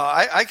 Well,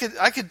 I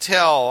could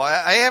tell.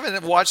 I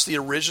haven't watched the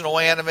original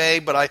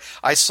anime, but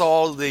I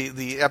saw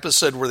the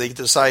episode where they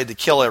decided to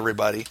kill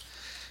everybody.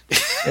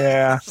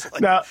 Yeah.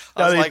 I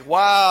was like,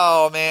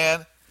 wow,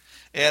 man.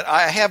 And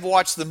I have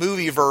watched the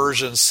movie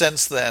version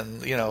since then.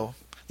 The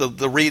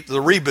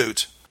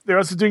reboot. They're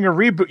also doing a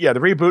reboot. Yeah, the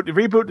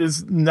reboot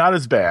is not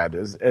as bad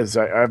as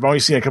I've only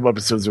seen a couple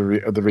episodes of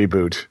the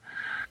reboot.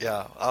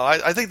 Yeah,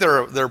 I think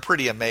they're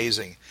pretty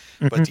amazing.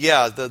 But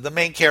yeah, the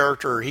main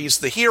character, he's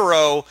the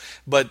hero,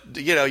 but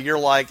you're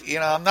like,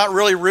 I'm not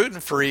really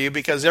rooting for you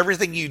because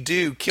everything you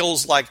do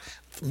kills like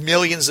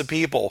millions of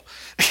people.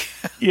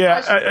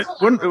 Yeah,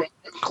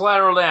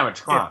 collateral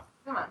damage. Come on.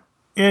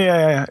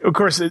 Yeah. Of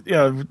course,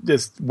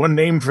 there's one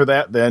name for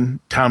that then,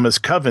 Thomas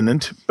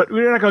Covenant, but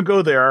we're not going to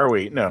go there, are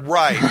we? No.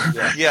 Right.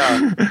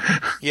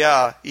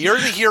 Yeah. You're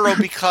the hero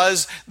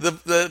because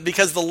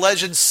the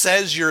legend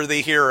says you're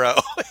the hero.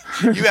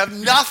 You have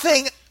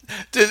nothing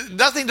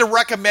to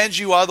recommend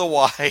you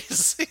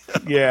otherwise.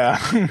 Yeah.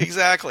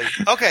 Exactly.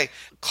 Okay.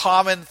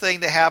 Common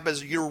thing to happen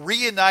is you're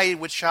reunited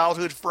with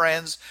childhood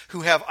friends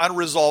who have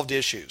unresolved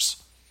issues.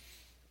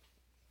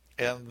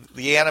 And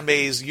the anime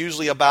is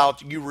usually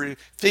about you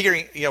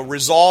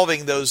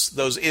resolving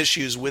those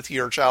issues with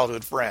your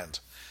childhood friend,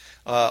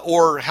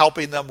 or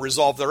helping them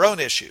resolve their own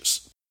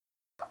issues.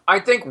 I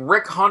think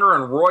Rick Hunter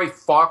and Roy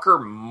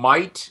Fokker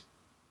might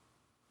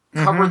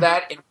cover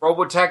that in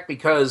Robotech,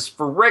 because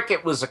for Rick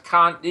it was he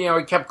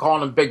kept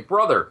calling him Big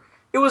Brother.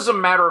 It was a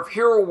matter of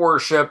hero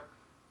worship,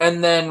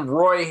 and then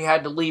Roy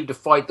had to leave to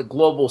fight the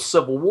global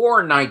civil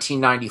war in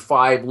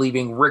 1995,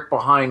 leaving Rick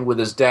behind with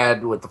his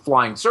dad with the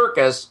flying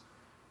circus.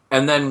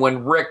 And then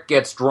when Rick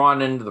gets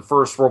drawn into the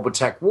first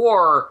Robotech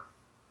war,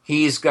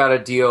 he's got to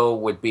deal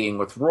with being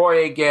with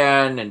Roy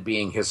again and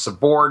being his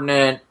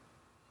subordinate.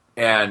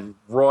 And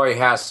Roy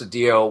has to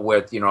deal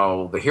with,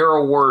 the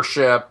hero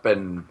worship.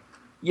 And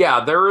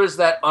yeah, there is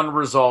that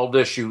unresolved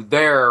issue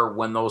there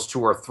when those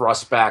two are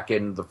thrust back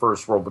in the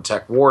first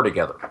Robotech war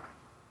together.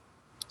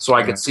 So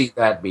I could see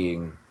that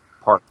being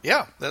part of it.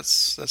 Yeah,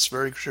 that's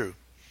very true.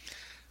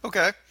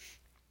 Okay.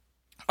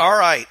 All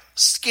right.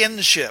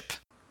 Skinship.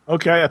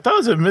 Okay, I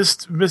thought it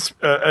was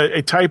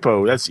a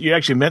typo. You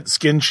actually meant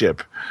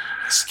skinship.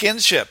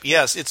 Skinship,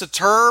 yes. It's a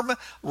term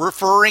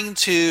referring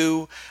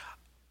to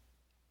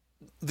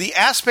the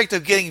aspect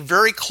of getting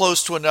very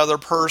close to another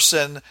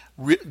person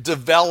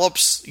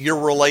develops your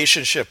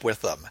relationship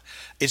with them.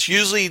 It's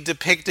usually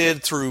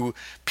depicted through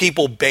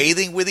people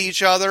bathing with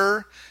each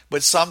other,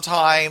 but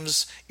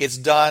sometimes it's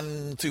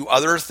done through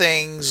other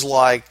things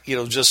like,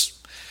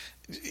 just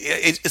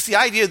It's the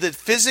idea that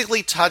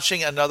physically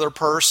touching another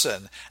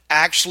person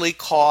actually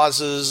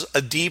causes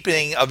a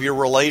deepening of your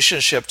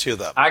relationship to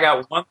them. I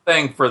got one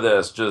thing for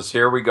this. Just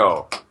here we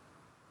go.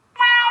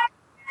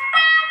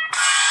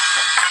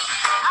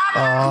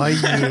 Oh,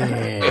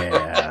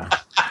 yeah.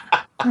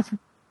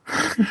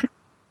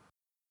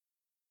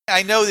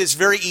 I know it's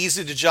very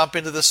easy to jump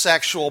into the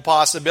sexual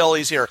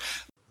possibilities here.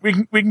 We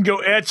can go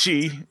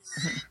etchy.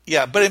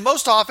 Yeah, but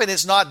most often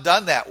it's not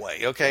done that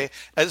way, okay?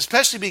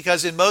 Especially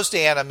because in most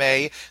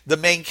anime, the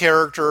main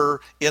character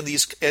in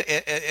these, and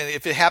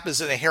if it happens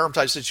in a harem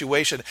type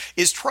situation,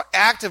 is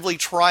actively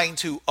trying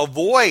to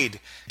avoid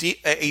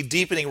a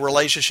deepening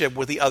relationship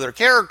with the other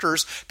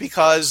characters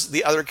because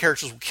the other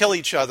characters will kill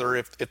each other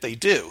if they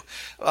do.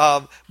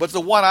 But the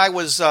one I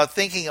was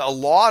thinking a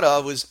lot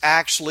of was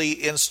actually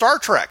in Star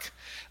Trek.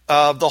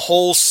 The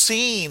whole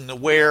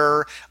scene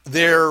where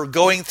they're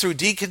going through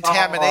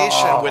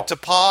decontamination with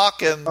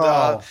T'Pok and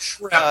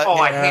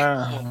I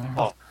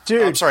hate.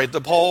 Dude, I'm sorry,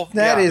 the pole.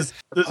 that is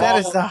the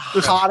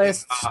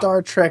hottest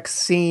Star Trek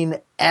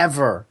scene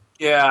ever.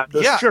 Yeah,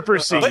 The stripper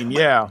scene,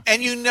 yeah.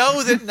 And you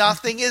know that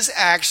nothing is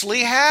actually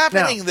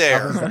happening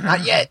there.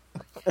 Not yet.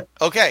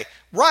 Okay,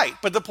 right.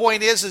 But the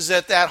point is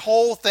that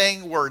whole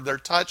thing where they're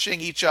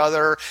touching each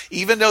other,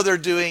 even though they're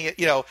doing it,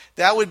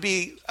 that would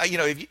be,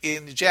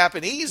 in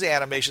Japanese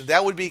animation,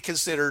 that would be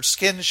considered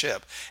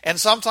skinship. And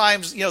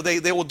sometimes,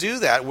 they will do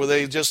that where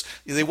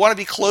they want to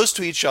be close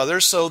to each other,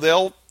 so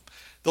they'll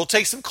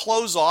take some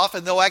clothes off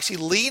and they'll actually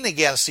lean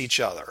against each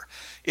other.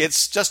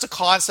 It's just a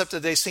concept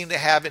that they seem to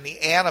have in the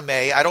anime.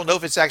 I don't know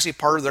if it's actually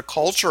part of their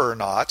culture or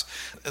not.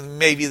 And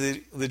maybe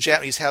the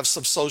Japanese have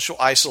some social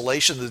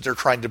isolation that they're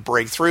trying to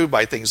break through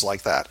by things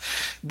like that.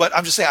 But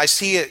I'm just saying, I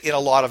see it in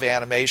a lot of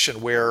animation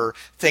where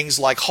things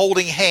like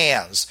holding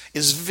hands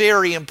is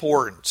very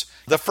important.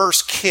 The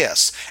first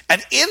kiss,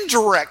 an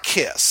indirect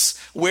kiss,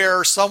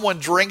 where someone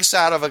drinks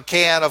out of a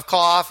can of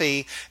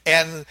coffee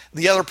and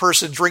the other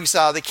person drinks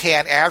out of the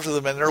can after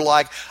them, and they're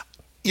like,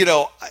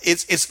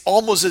 it's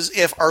almost as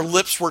if our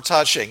lips were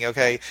touching.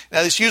 Okay,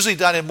 now it's usually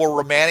done in more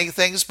romantic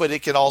things, but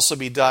it can also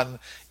be done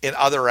in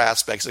other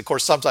aspects. Of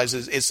course, sometimes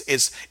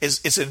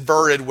it's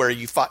inverted, where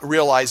you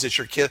realize that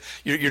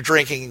you're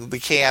drinking the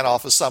can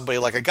off of somebody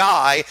like a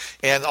guy,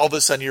 and all of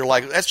a sudden you're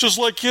like, that's just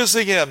like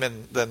kissing him,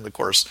 and then of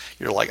course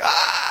you're like,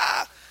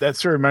 ah. That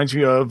sort of reminds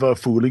me of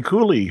Fooly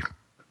Cooly,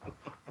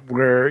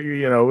 where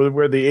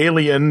the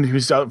alien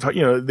who's out,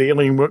 the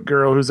alien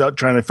girl who's out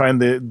trying to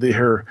find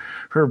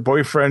her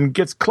boyfriend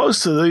gets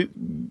close to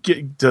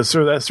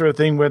that sort of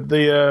thing with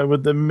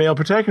the male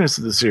protagonist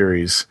of the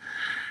series.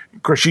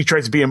 Of course, she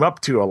tries to beat him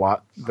up too a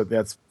lot, but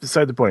that's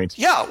beside the point.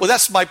 Yeah, well,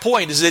 that's my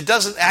point, is it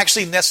doesn't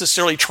actually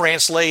necessarily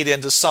translate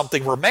into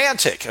something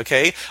romantic,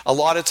 okay? A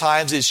lot of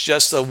times it's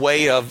just a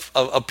way of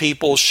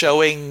people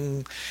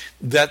showing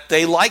that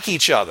they like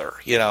each other,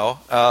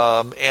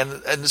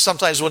 and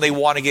sometimes when they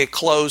want to get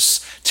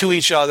close to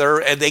each other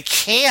and they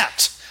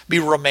can't be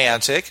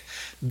romantic,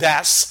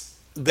 that's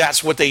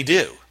what they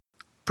do.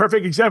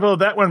 Perfect example of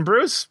that one,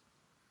 Bruce.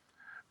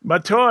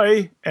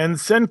 Matoi and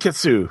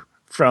Senketsu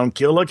from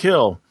Kill la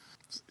Kill.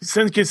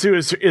 Senketsu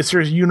is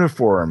her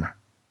uniform.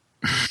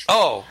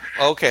 Oh,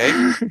 okay.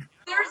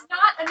 There's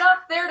not enough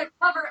there to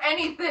cover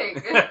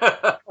anything. It's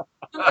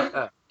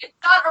not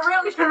a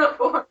real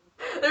uniform.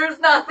 There's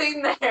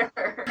nothing there.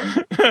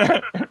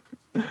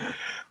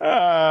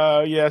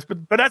 Yes,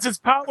 but that's its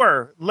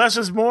power. Less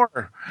is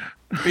more.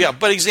 Yeah,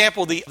 but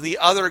example, the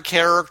other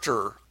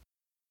character,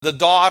 the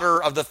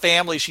daughter of the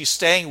family she's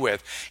staying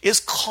with, is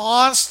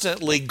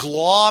constantly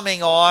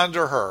glomming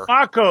onto her.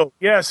 Mako,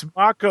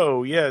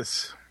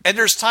 yes. And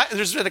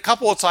there's been a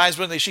couple of times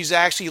when she's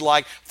actually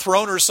like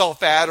thrown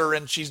herself at her,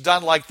 and she's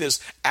done like this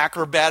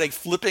acrobatic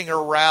flipping her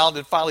around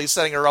and finally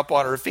setting her up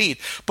on her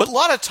feet. But a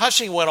lot of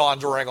touching went on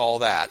during all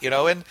that,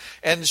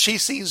 and she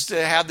seems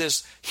to have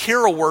this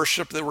hero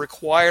worship that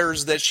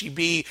requires that she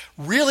be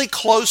really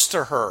close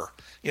to her.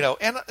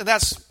 And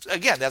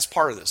that's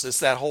part of this.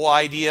 It's that whole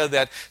idea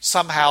that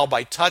somehow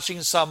by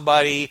touching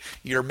somebody,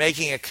 you're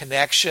making a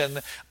connection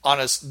on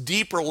a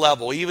deeper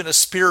level, even a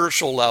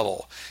spiritual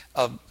level.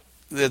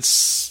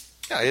 It's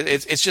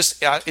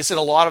in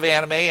a lot of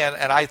anime,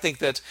 and I think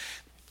that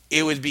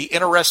it would be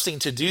interesting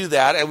to do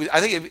that. I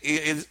think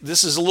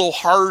this is a little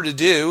harder to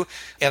do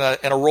in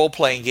a role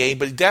playing game,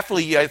 but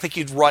definitely I think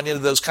you'd run into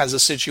those kinds of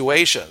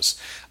situations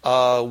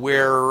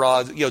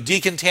where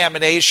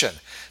decontamination.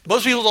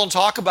 Most people don't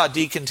talk about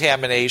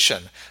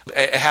decontamination.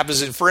 It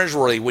happens in Fringe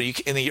World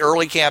in the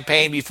early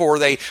campaign, before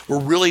they were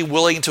really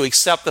willing to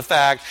accept the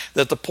fact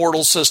that the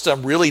portal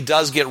system really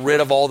does get rid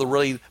of all the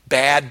really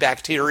bad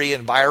bacteria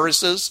and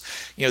viruses.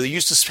 They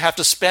used to have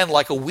to spend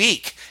like a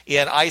week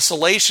in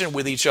isolation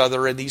with each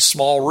other in these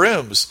small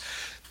rooms.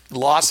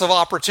 Lots of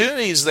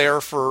opportunities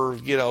there for,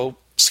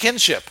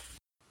 skinship.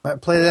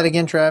 Play that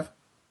again, Trav.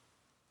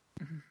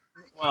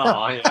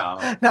 Well,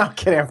 yeah. No, I'm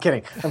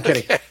kidding. Go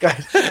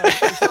ahead.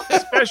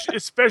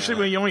 Especially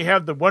when you only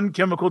have the one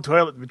chemical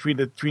toilet between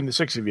the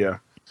six of you.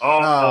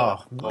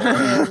 Oh,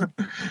 man.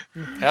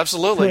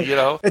 Absolutely, you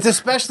know. It's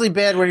especially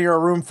bad when you're a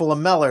room full of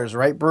Mellors,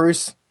 right,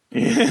 Bruce?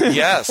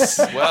 Yes.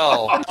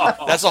 Well,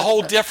 that's a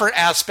whole different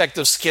aspect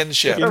of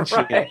skinship.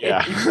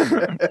 Yeah.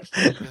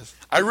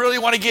 I really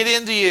want to get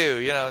into you,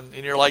 you know,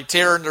 and you're like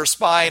tearing their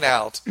spine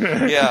out.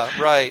 Yeah,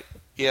 right.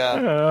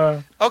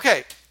 Yeah.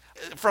 Okay.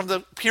 From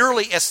the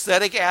purely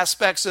aesthetic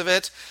aspects of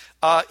it,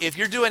 if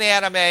you're doing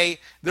anime,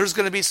 there's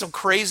going to be some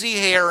crazy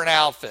hair and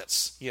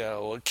outfits. You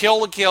know, Kill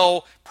la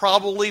Kill,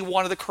 probably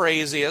one of the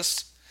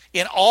craziest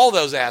in all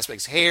those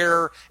aspects,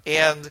 hair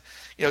and,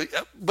 you know,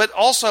 but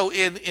also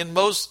in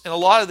a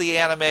lot of the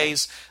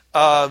animes,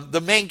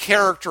 the main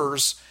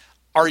characters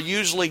are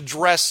usually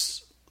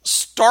dressed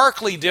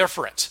starkly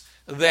different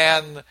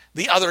than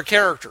the other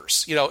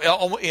characters. You know,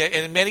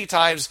 and many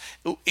times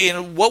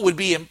in what would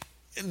be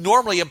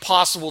normally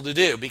impossible to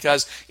do,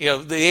 because, you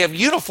know, they have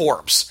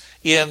uniforms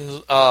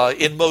in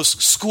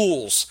most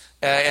schools,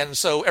 and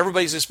so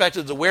everybody's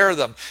expected to wear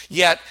them.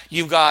 Yet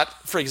you've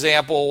got, for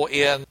example,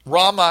 in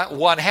Rama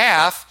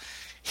 1/2,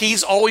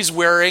 he's always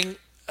wearing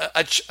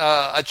a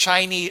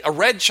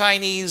red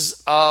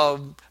Chinese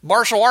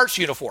martial arts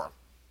uniform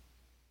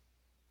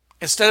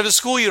instead of a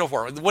school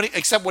uniform.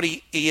 Except when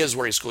he is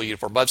wearing a school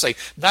uniform, but I'm saying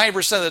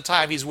 90% of the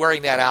time he's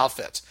wearing that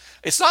outfit.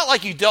 It's not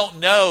like you don't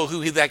know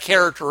who that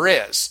character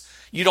is.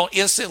 You don't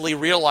instantly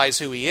realize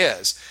who he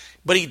is.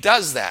 But he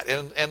does that,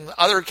 and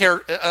other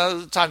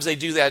times they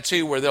do that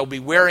too, where they'll be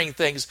wearing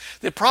things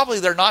that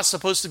probably they're not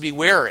supposed to be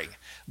wearing,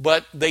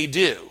 but they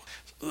do.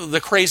 The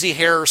crazy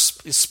hair,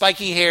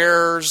 spiky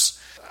hairs.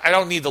 I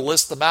don't need to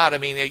list them out. I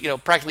mean, you know,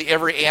 practically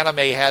every anime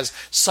has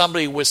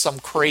somebody with some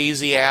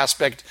crazy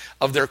aspect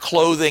of their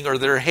clothing or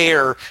their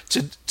hair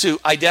to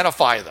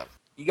identify them.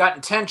 You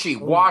got Tenchi,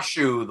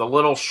 Washu, the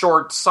little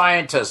short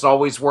scientist,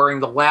 always wearing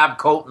the lab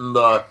coat and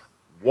the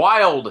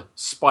wild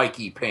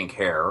spiky pink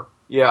hair.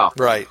 Yeah.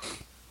 Right.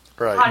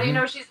 How do you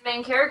know she's the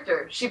main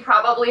character? She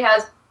probably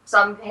has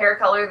some hair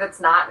color that's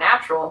not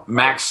natural.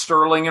 Max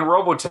Sterling in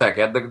Robotech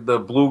had the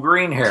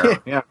blue-green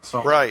hair. Yeah.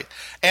 So. Right.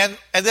 And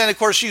then, of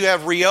course, you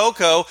have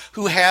Ryoko,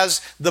 who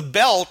has the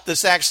belt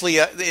that's actually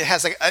it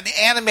has an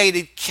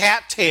animated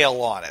cat tail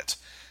on it.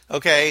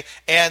 Okay,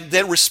 and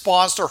then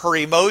responds to her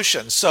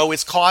emotions. So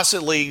it's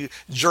constantly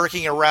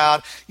jerking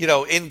around, you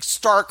know, in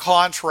stark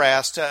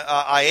contrast to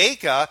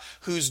Ayaka,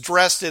 who's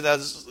dressed in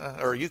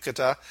or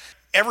Yukata.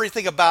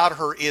 Everything about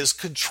her is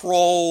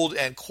controlled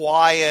and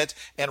quiet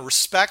and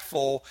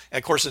respectful,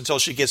 and of course, until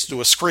she gets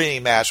to a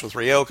screaming match with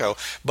Ryoko.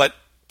 But,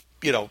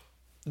 you know,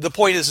 the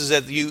point is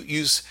that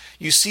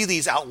you see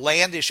these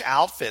outlandish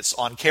outfits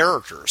on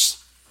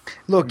characters.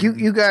 Look,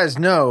 you guys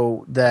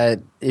know that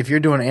if you're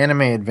doing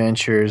anime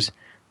adventures,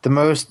 the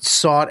most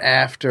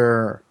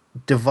sought-after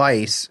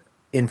device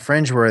in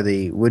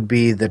Fringeworthy would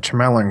be the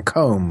Tremelin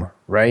comb,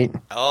 right?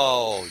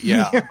 Oh,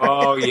 yeah.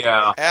 Oh,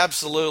 yeah.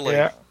 Absolutely.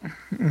 Yeah.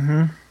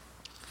 Mm-hmm.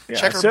 Yeah,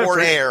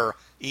 checkerboard hair,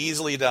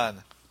 easily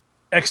done.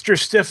 Extra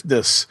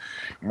stiffness.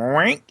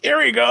 Here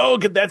we go.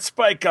 Get that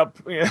spike up.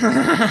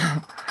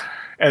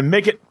 And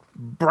make it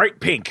bright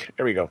pink.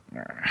 There we go.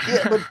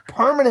 Yeah, but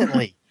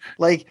permanently.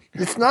 Like,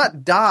 it's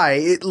not dye.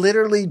 It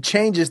literally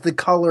changes the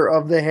color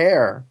of the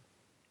hair.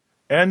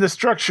 And the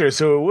structure,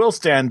 so it will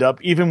stand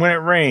up even when it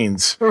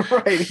rains.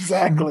 Right,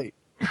 exactly.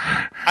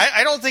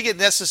 I don't think it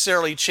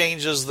necessarily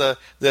changes the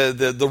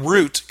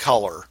root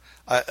color.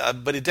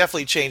 But it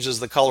definitely changes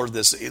the color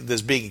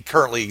this being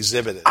currently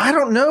exhibited. I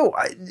don't know.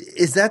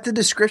 Is that the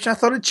description? I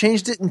thought it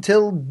changed it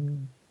until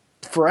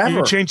forever.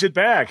 You change it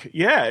back.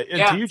 Yeah,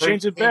 until you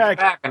change it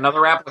back.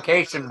 Another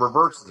application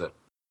reverses it.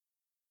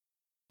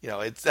 You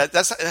know,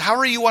 that's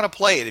however you want to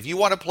play it. If you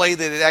want to play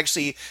that it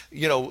actually,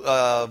 you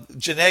know,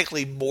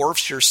 genetically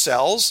morphs your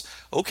cells,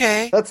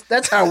 okay.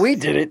 That's how we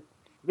did it.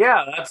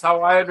 Yeah, that's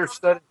how I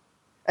understood it.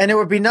 And there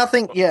would be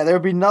nothing. Yeah, there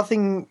would be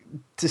nothing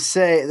to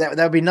say. That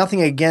would be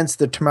nothing against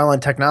the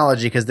Tremelin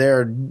technology because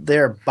they're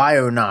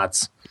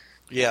bionauts.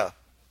 Yeah,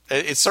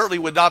 it certainly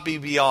would not be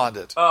beyond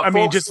it. I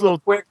mean, just a little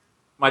quick.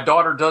 My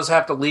daughter does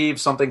have to leave.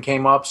 Something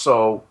came up,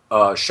 so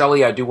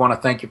Shelly, I do want to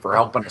thank you for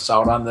helping us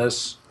out on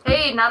this.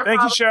 Hey, not a problem.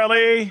 Thank you,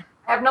 Shelly.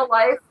 I have no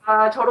life.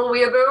 Total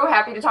weeaboo.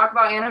 Happy to talk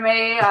about anime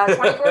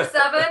 24/7.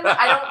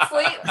 I don't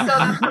sleep, so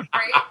that's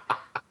great.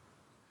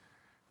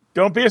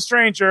 Don't be a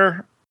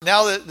stranger.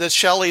 Now that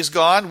Shelley's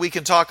gone, we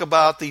can talk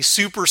about the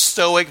super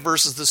stoic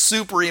versus the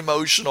super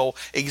emotional,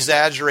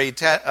 exaggerated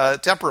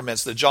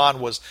temperaments that John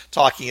was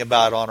talking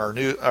about on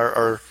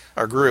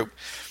our group.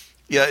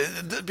 Yeah,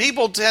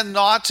 people tend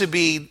not to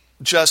be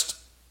just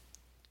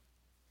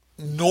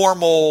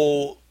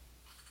normal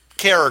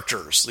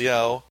characters. You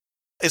know,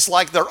 it's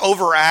like they're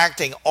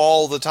overacting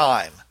all the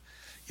time.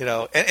 You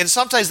know, and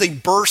sometimes they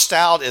burst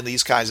out in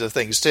these kinds of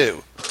things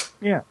too.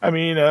 Yeah, I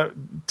mean,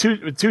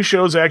 two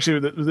shows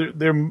actually,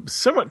 they're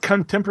somewhat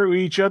contemporary with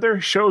each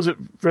other, shows it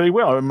really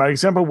well. My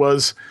example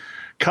was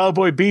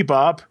Cowboy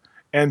Bebop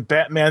and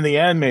Batman the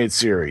Animated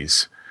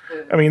Series.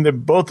 I mean, they're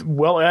both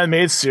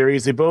well-animated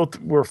series. They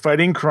both were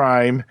fighting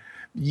crime,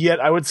 yet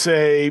I would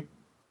say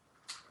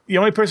the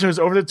only person who's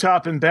over the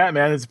top in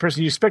Batman is the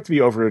person you expect to be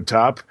over the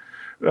top,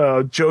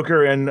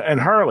 Joker and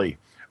Harley.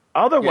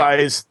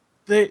 Otherwise,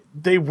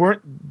 they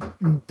weren't.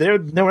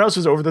 No one else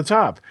was over the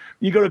top.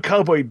 You go to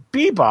Cowboy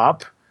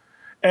Bebop,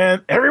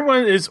 and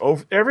everyone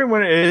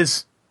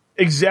is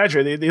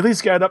exaggerated. They at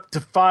least got up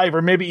to 5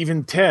 or maybe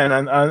even 10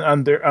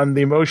 on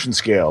the emotion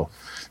scale.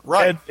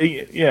 Right.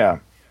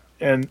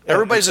 And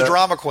everybody's a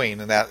drama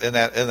queen in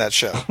that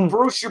show.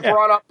 Bruce, you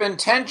brought up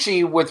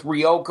Intenchi with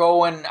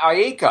Ryoko and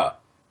Aika.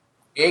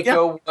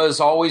 Aika was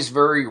always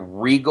very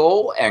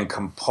regal and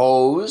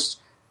composed,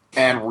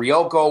 and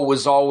Ryoko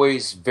was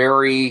always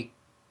very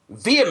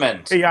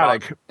vehement.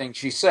 Chaotic. About things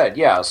she said.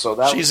 Yeah, so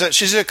that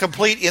she's a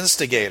complete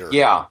instigator.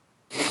 Yeah.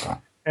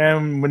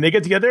 And when they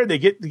get together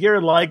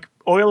like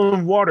oil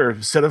and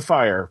water set of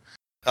fire.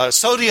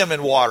 Sodium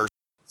and water.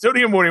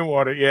 Sodium and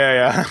water,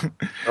 yeah.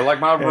 Or like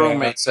my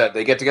roommate said,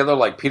 they get together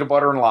like peanut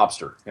butter and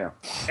lobster. Yeah.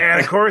 And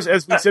of course,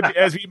 as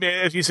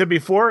you said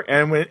before,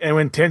 and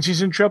when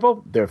Tenchi's in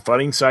trouble, they're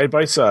fighting side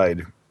by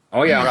side.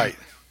 Oh yeah, right.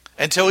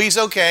 Until he's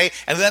okay,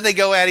 and then they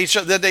go at each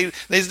other. Then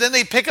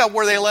they pick up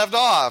where they left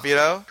off.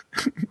 Yeah,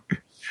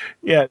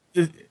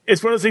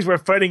 it's one of those things where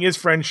fighting is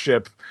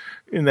friendship.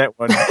 In that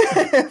one,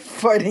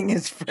 fighting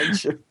is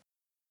friendship.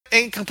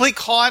 In complete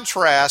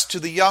contrast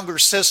to the younger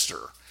sister.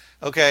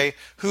 Okay,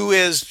 who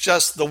is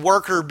just the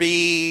worker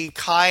bee,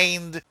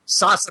 kind.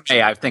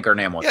 Sasame, I think her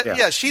name was.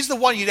 Yeah, she's the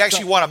one you'd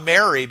actually want to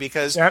marry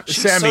because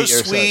she's Sammy,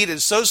 so sweet and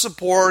so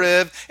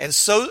supportive and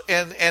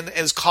and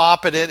is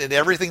competent in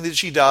everything that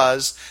she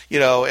does.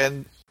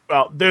 And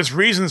well, there's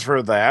reasons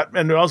for that,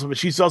 and also, but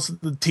she's also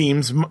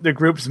the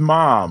group's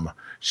mom.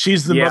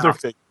 She's the mother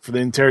figure for the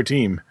entire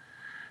team.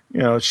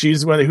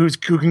 She's the one who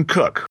can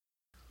cook.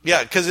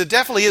 Yeah, because it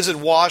definitely isn't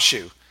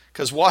Washu.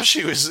 Because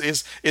Washu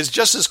is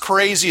just as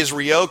crazy as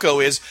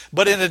Ryoko is,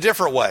 but in a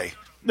different way.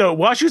 No,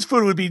 Washu's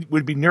food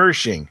would be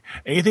nourishing.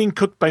 Anything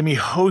cooked by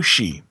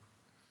Mihoshi.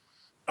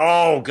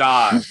 Oh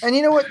God! And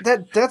you know what?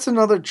 That's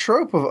another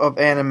trope of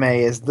anime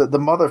is the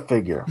mother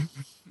figure.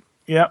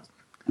 Yep.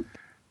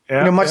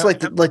 Much like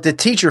the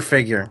teacher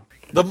figure.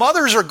 The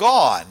mothers are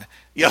gone.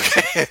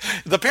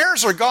 The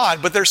parents are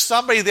gone, but there's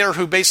somebody there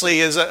who basically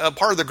is a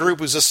part of the group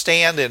who's a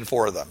stand-in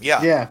for them.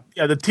 Yeah.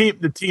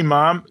 The team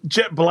mom.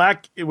 Jet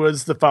Black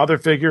was the father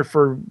figure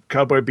for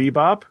Cowboy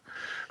Bebop.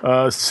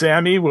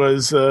 Sammy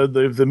was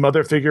the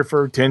mother figure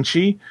for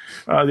Tenchi.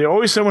 There's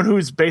always someone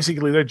who's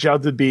basically their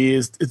job to be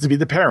is to be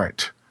the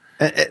parent.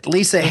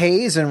 Lisa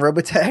Hayes and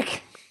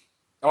Robotech.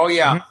 Oh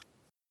yeah. Mm-hmm.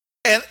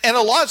 And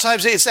a lot of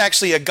times it's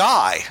actually a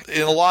guy.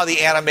 In a lot of the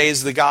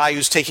animes, the guy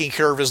who's taking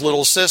care of his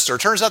little sister.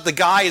 Turns out the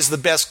guy is the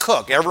best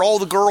cook. All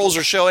the girls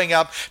are showing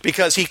up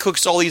because he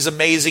cooks all these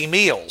amazing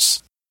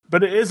meals.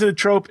 But it is a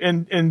trope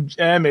in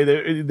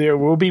anime. There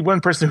will be one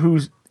person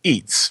who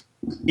eats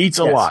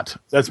a lot.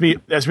 That's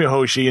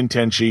Mihoshi and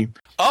Tenchi.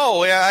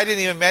 Oh, yeah, I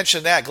didn't even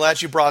mention that.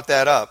 Glad you brought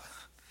that up.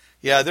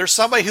 Yeah, there's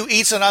somebody who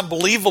eats an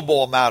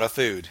unbelievable amount of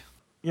food.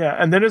 Yeah,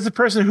 and then there's a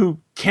person who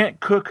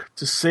can't cook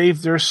to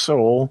save their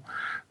soul.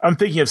 I'm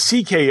thinking of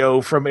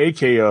CKO from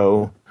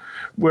AKO,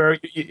 where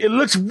it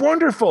looks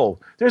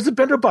wonderful. There's the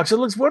bento box. It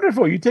looks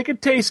wonderful. You take a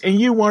taste and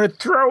you want to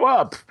throw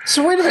up.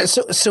 So wait a minute.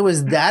 So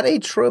is that a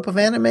trope of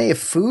anime? If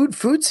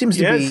food seems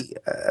to be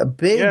a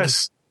big.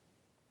 Yes.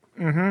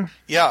 Mm-hmm.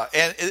 Yeah,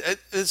 and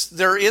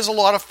there is a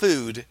lot of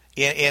food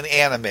in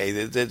anime.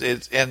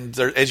 And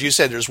as you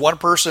said, there's one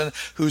person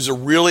who's a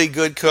really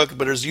good cook,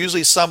 but there's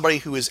usually somebody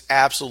who is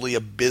absolutely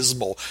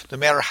abysmal, no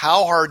matter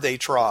how hard they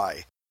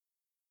try.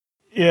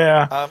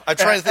 Yeah, I'm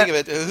trying to think of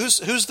it.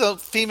 Who's the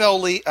female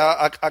lead?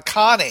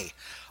 Akane.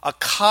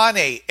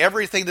 Akane.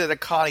 Everything that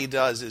Akane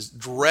does is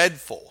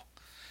dreadful.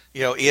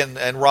 In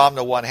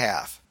Ramna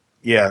 1/2.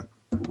 Yeah.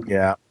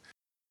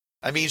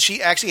 I mean,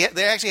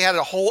 they actually had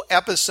a whole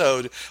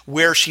episode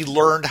where she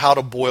learned how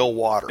to boil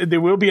water.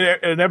 There will be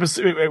an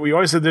episode. We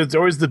always said there's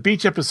always the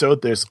beach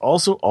episode. There's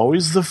also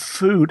always the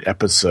food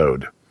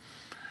episode,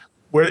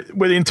 where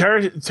the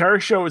entire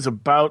show is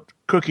about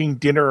cooking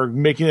dinner or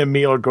making a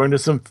meal or going to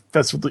some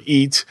festival to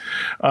eat.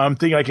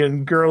 Thing like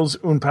in Girls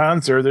Un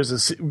Panzer,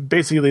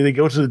 basically they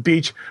go to the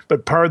beach,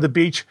 but part of the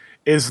beach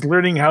is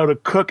learning how to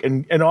cook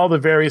and all the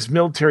various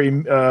military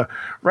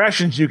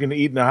rations you can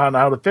eat and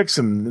how to fix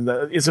them.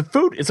 It's a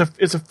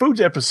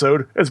food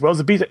episode as well as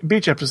a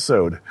beach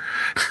episode.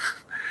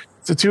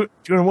 It's a two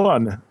in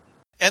one.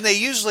 And they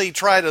usually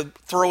try to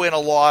throw in a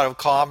lot of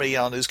comedy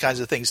on those kinds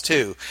of things,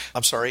 too.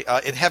 I'm sorry.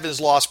 In Heaven's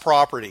Lost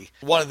Property,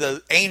 one of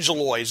the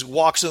angeloids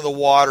walks in the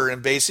water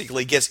and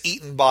basically gets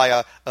eaten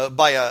by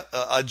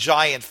a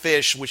giant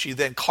fish, which he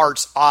then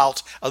carts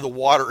out of the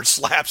water and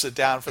slaps it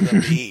down for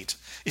them to eat.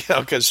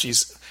 Because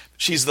she's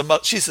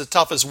the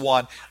toughest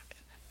one.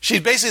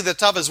 She's basically the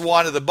toughest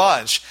one of the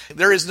bunch.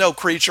 There is no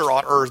creature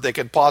on Earth that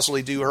can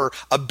possibly do her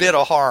a bit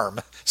of harm.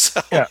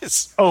 So yeah.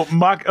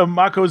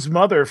 Mako's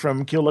mother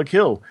from Kill la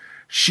Kill.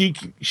 She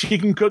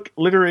can cook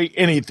literally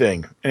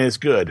anything, and it's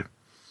good.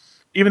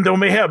 Even though it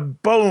may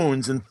have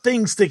bones and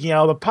things sticking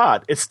out of the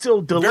pot, it's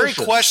still delicious.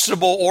 Very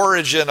questionable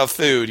origin of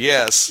food,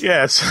 yes.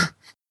 Yes.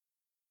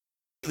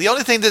 The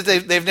only thing that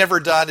they've never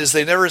done is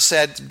they've never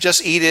said,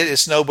 just eat it,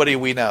 it's nobody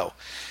we know.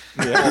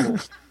 Yeah.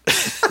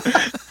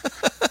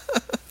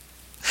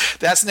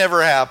 That's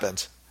never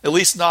happened. At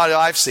least not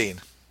I've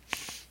seen.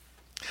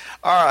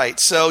 All right,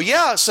 so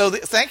yeah,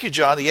 thank you,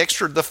 John.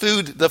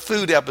 The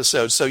food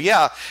episode. So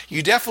yeah,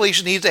 you definitely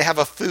need to have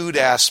a food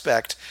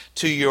aspect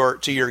to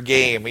your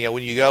game. You know,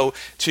 when you go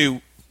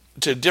to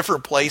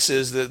different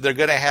places, they're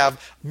going to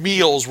have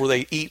meals where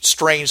they eat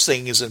strange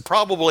things and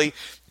probably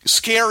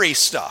scary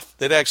stuff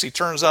that actually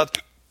turns out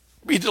to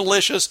be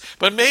delicious,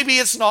 but maybe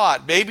it's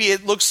not. Maybe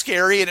it looks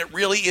scary and it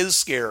really is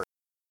scary.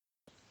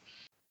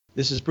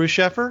 This is Bruce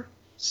Sheffer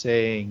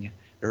saying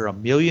there are a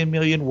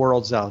million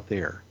worlds out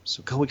there,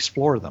 so go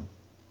explore them.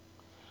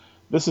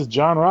 This is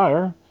John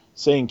Ryer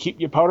saying keep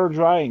your powder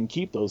dry and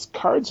keep those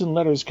cards and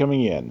letters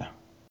coming in.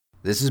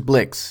 This is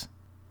Blix.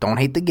 Don't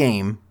hate the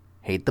game,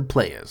 hate the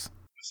players.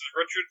 This is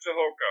Richard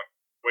Tahoka.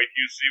 Wait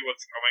till you see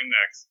what's coming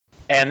next.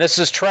 And this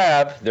is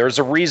Trav. There's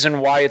a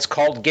reason why it's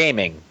called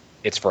gaming.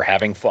 It's for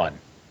having fun.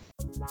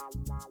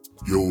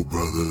 Yo,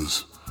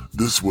 brothers.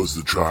 This was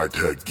the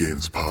TriTech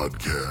Games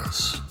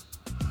Podcast.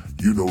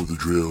 You know the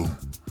drill.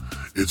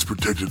 It's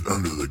protected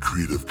under the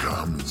Creative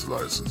Commons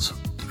License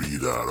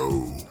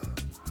 3.0.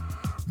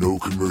 No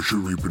commercial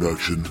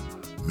reproduction,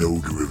 no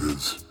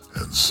derivatives,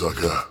 and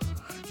sucker,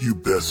 you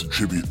best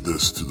attribute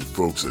this to the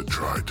folks at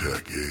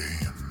TriTech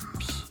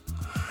Games.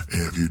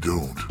 And if you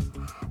don't,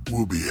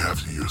 we'll be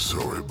after your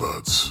sorry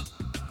butts,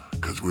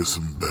 'cause we're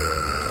some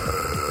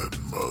bad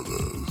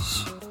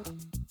mothers.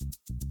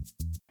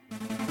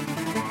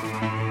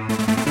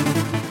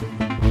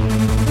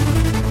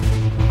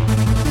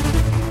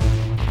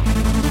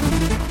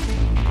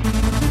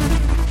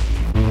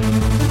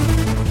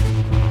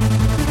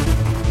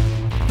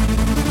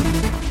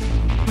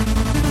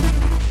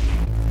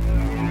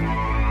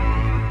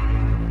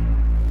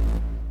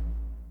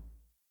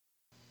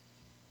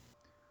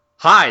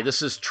 Hi,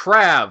 this is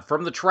Trav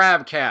from the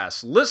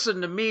Travcast.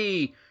 Listen to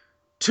me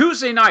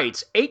Tuesday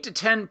nights, 8 to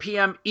 10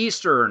 p.m.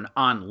 Eastern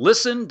on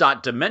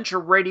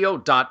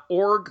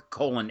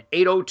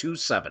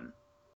listen.dementiaradio.org:8027.